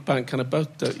we've kind of both...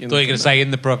 thought you were going to say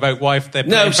in The Provoked Wife, they're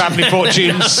playing Family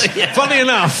Fortunes. Funny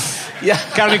enough,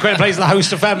 Caroline Quentin plays the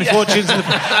host of Family Fortunes.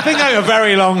 It's been going a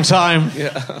very long time.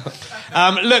 Yeah.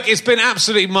 Look, it's been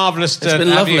absolutely marvellous to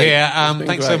have you here.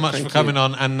 Thanks so much for coming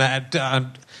on. And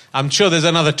I'm sure there's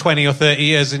another 20 or 30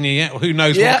 years in you yet. Who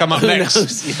knows what will come up who next?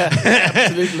 knows? Yeah,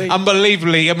 absolutely.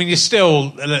 Unbelievably. I mean, you're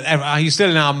still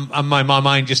in my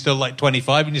mind, you're still like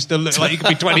 25 and you still look like you could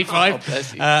be 25. Oh,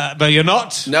 bless you. But you're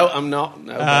not. No, I'm not.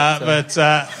 No,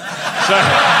 so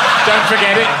don't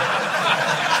forget it.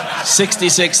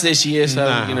 66 this year, so,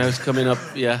 No. it's coming up.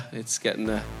 Yeah, it's getting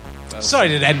there. Sorry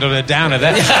to end on a downer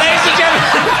there. Ladies and gentlemen,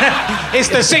 it's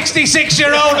the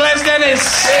 66-year-old Les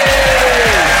Dennis.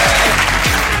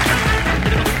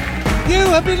 You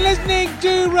have been listening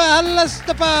to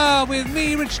RHLSTP with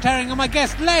me, Rich Herring, and my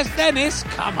guest, Les Dennis.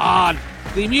 Come on.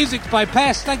 The music's by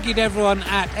Pest. Thank you to everyone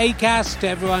at Acast, to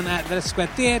everyone at the Square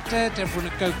Theatre, to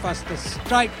everyone at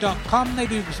GoFasterStripe.com. They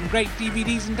do some great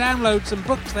DVDs and downloads and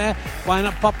books there. Why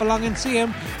not pop along and see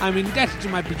them? I'm indebted to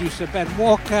my producer, Ben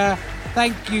Walker.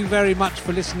 Thank you very much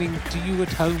for listening to you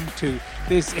at home too.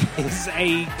 This is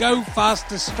a Go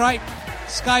Faster Stripe,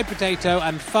 Sky Potato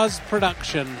and Fuzz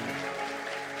production.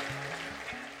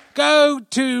 Go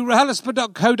to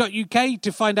RHLSTP.co.uk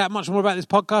to find out much more about this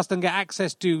podcast and get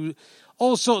access to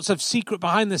all sorts of secret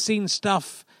behind-the-scenes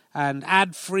stuff and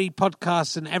ad-free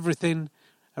podcasts and everything.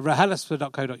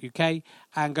 RHLSTP.co.uk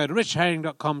and go to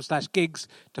richherring.com/gigs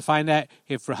to find out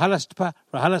if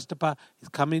RHLSTP is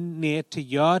coming near to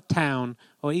your town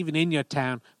or even in your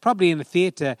town, probably in a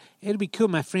theatre. It'll be cool,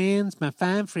 my friends, my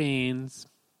fine friends.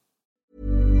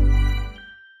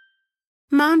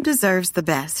 Mom deserves the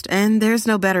best, and there's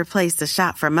no better place to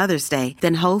shop for Mother's Day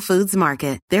than Whole Foods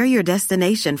Market. They're your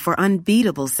destination for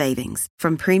unbeatable savings,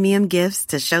 from premium gifts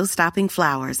to show-stopping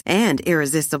flowers and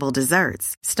irresistible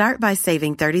desserts. Start by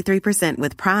saving 33%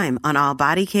 with Prime on all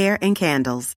body care and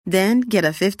candles. Then get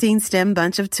a 15-stem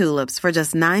bunch of tulips for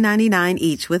just $9.99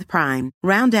 each with Prime.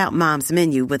 Round out Mom's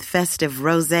menu with festive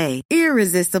rosé,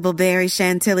 irresistible berry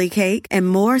chantilly cake, and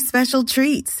more special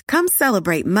treats. Come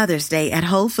celebrate Mother's Day at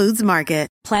Whole Foods Market.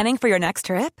 Planning for your next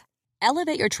trip?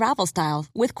 Elevate your travel style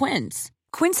with Quince.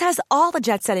 Quince has all the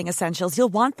jet-setting essentials you'll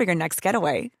want for your next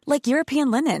getaway, like European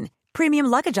linen, premium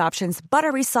luggage options,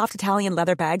 buttery soft Italian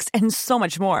leather bags, and so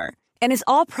much more. And is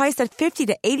all priced at 50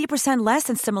 to 80% less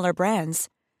than similar brands.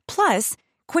 Plus,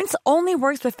 Quince only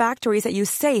works with factories that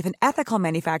use safe and ethical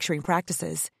manufacturing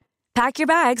practices. Pack your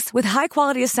bags with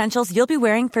high-quality essentials you'll be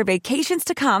wearing for vacations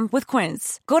to come with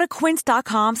Quince. Go to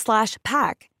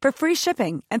quince.com/pack for free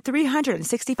shipping and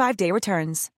 365-day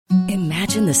returns.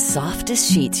 Imagine the softest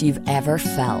sheets you've ever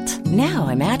felt. Now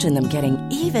imagine them getting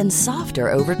even softer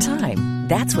over time.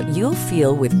 That's what you'll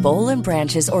feel with Boll &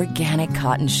 Branch's organic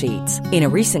cotton sheets. In a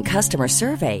recent customer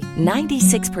survey,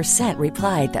 96%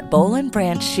 replied that Boll &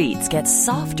 Branch sheets get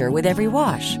softer with every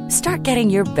wash. Start getting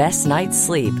your best night's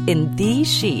sleep in these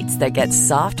sheets that get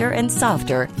softer and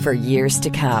softer for years to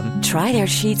come. Try their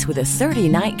sheets with a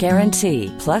 30-night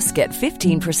guarantee. Plus, get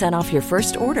 15% off your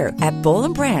first order at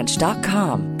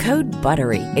bollandbranch.com. Code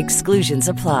BUTTERY. Exclusions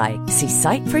apply. See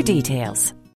site for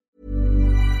details.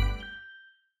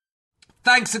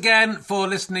 Thanks again for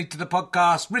listening to the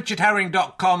podcast.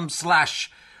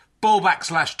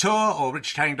 richardherring.com/ballback/tour or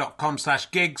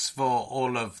richardherring.com/gigs for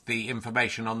all of the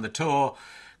information on the tour.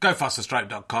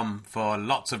 GoFasterStripe.com for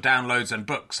lots of downloads and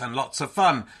books and lots of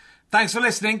fun. Thanks for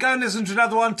listening. Go and listen to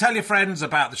another one. Tell your friends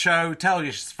about the show. Tell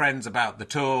your friends about the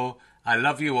tour. I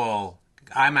love you all.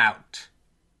 I'm out.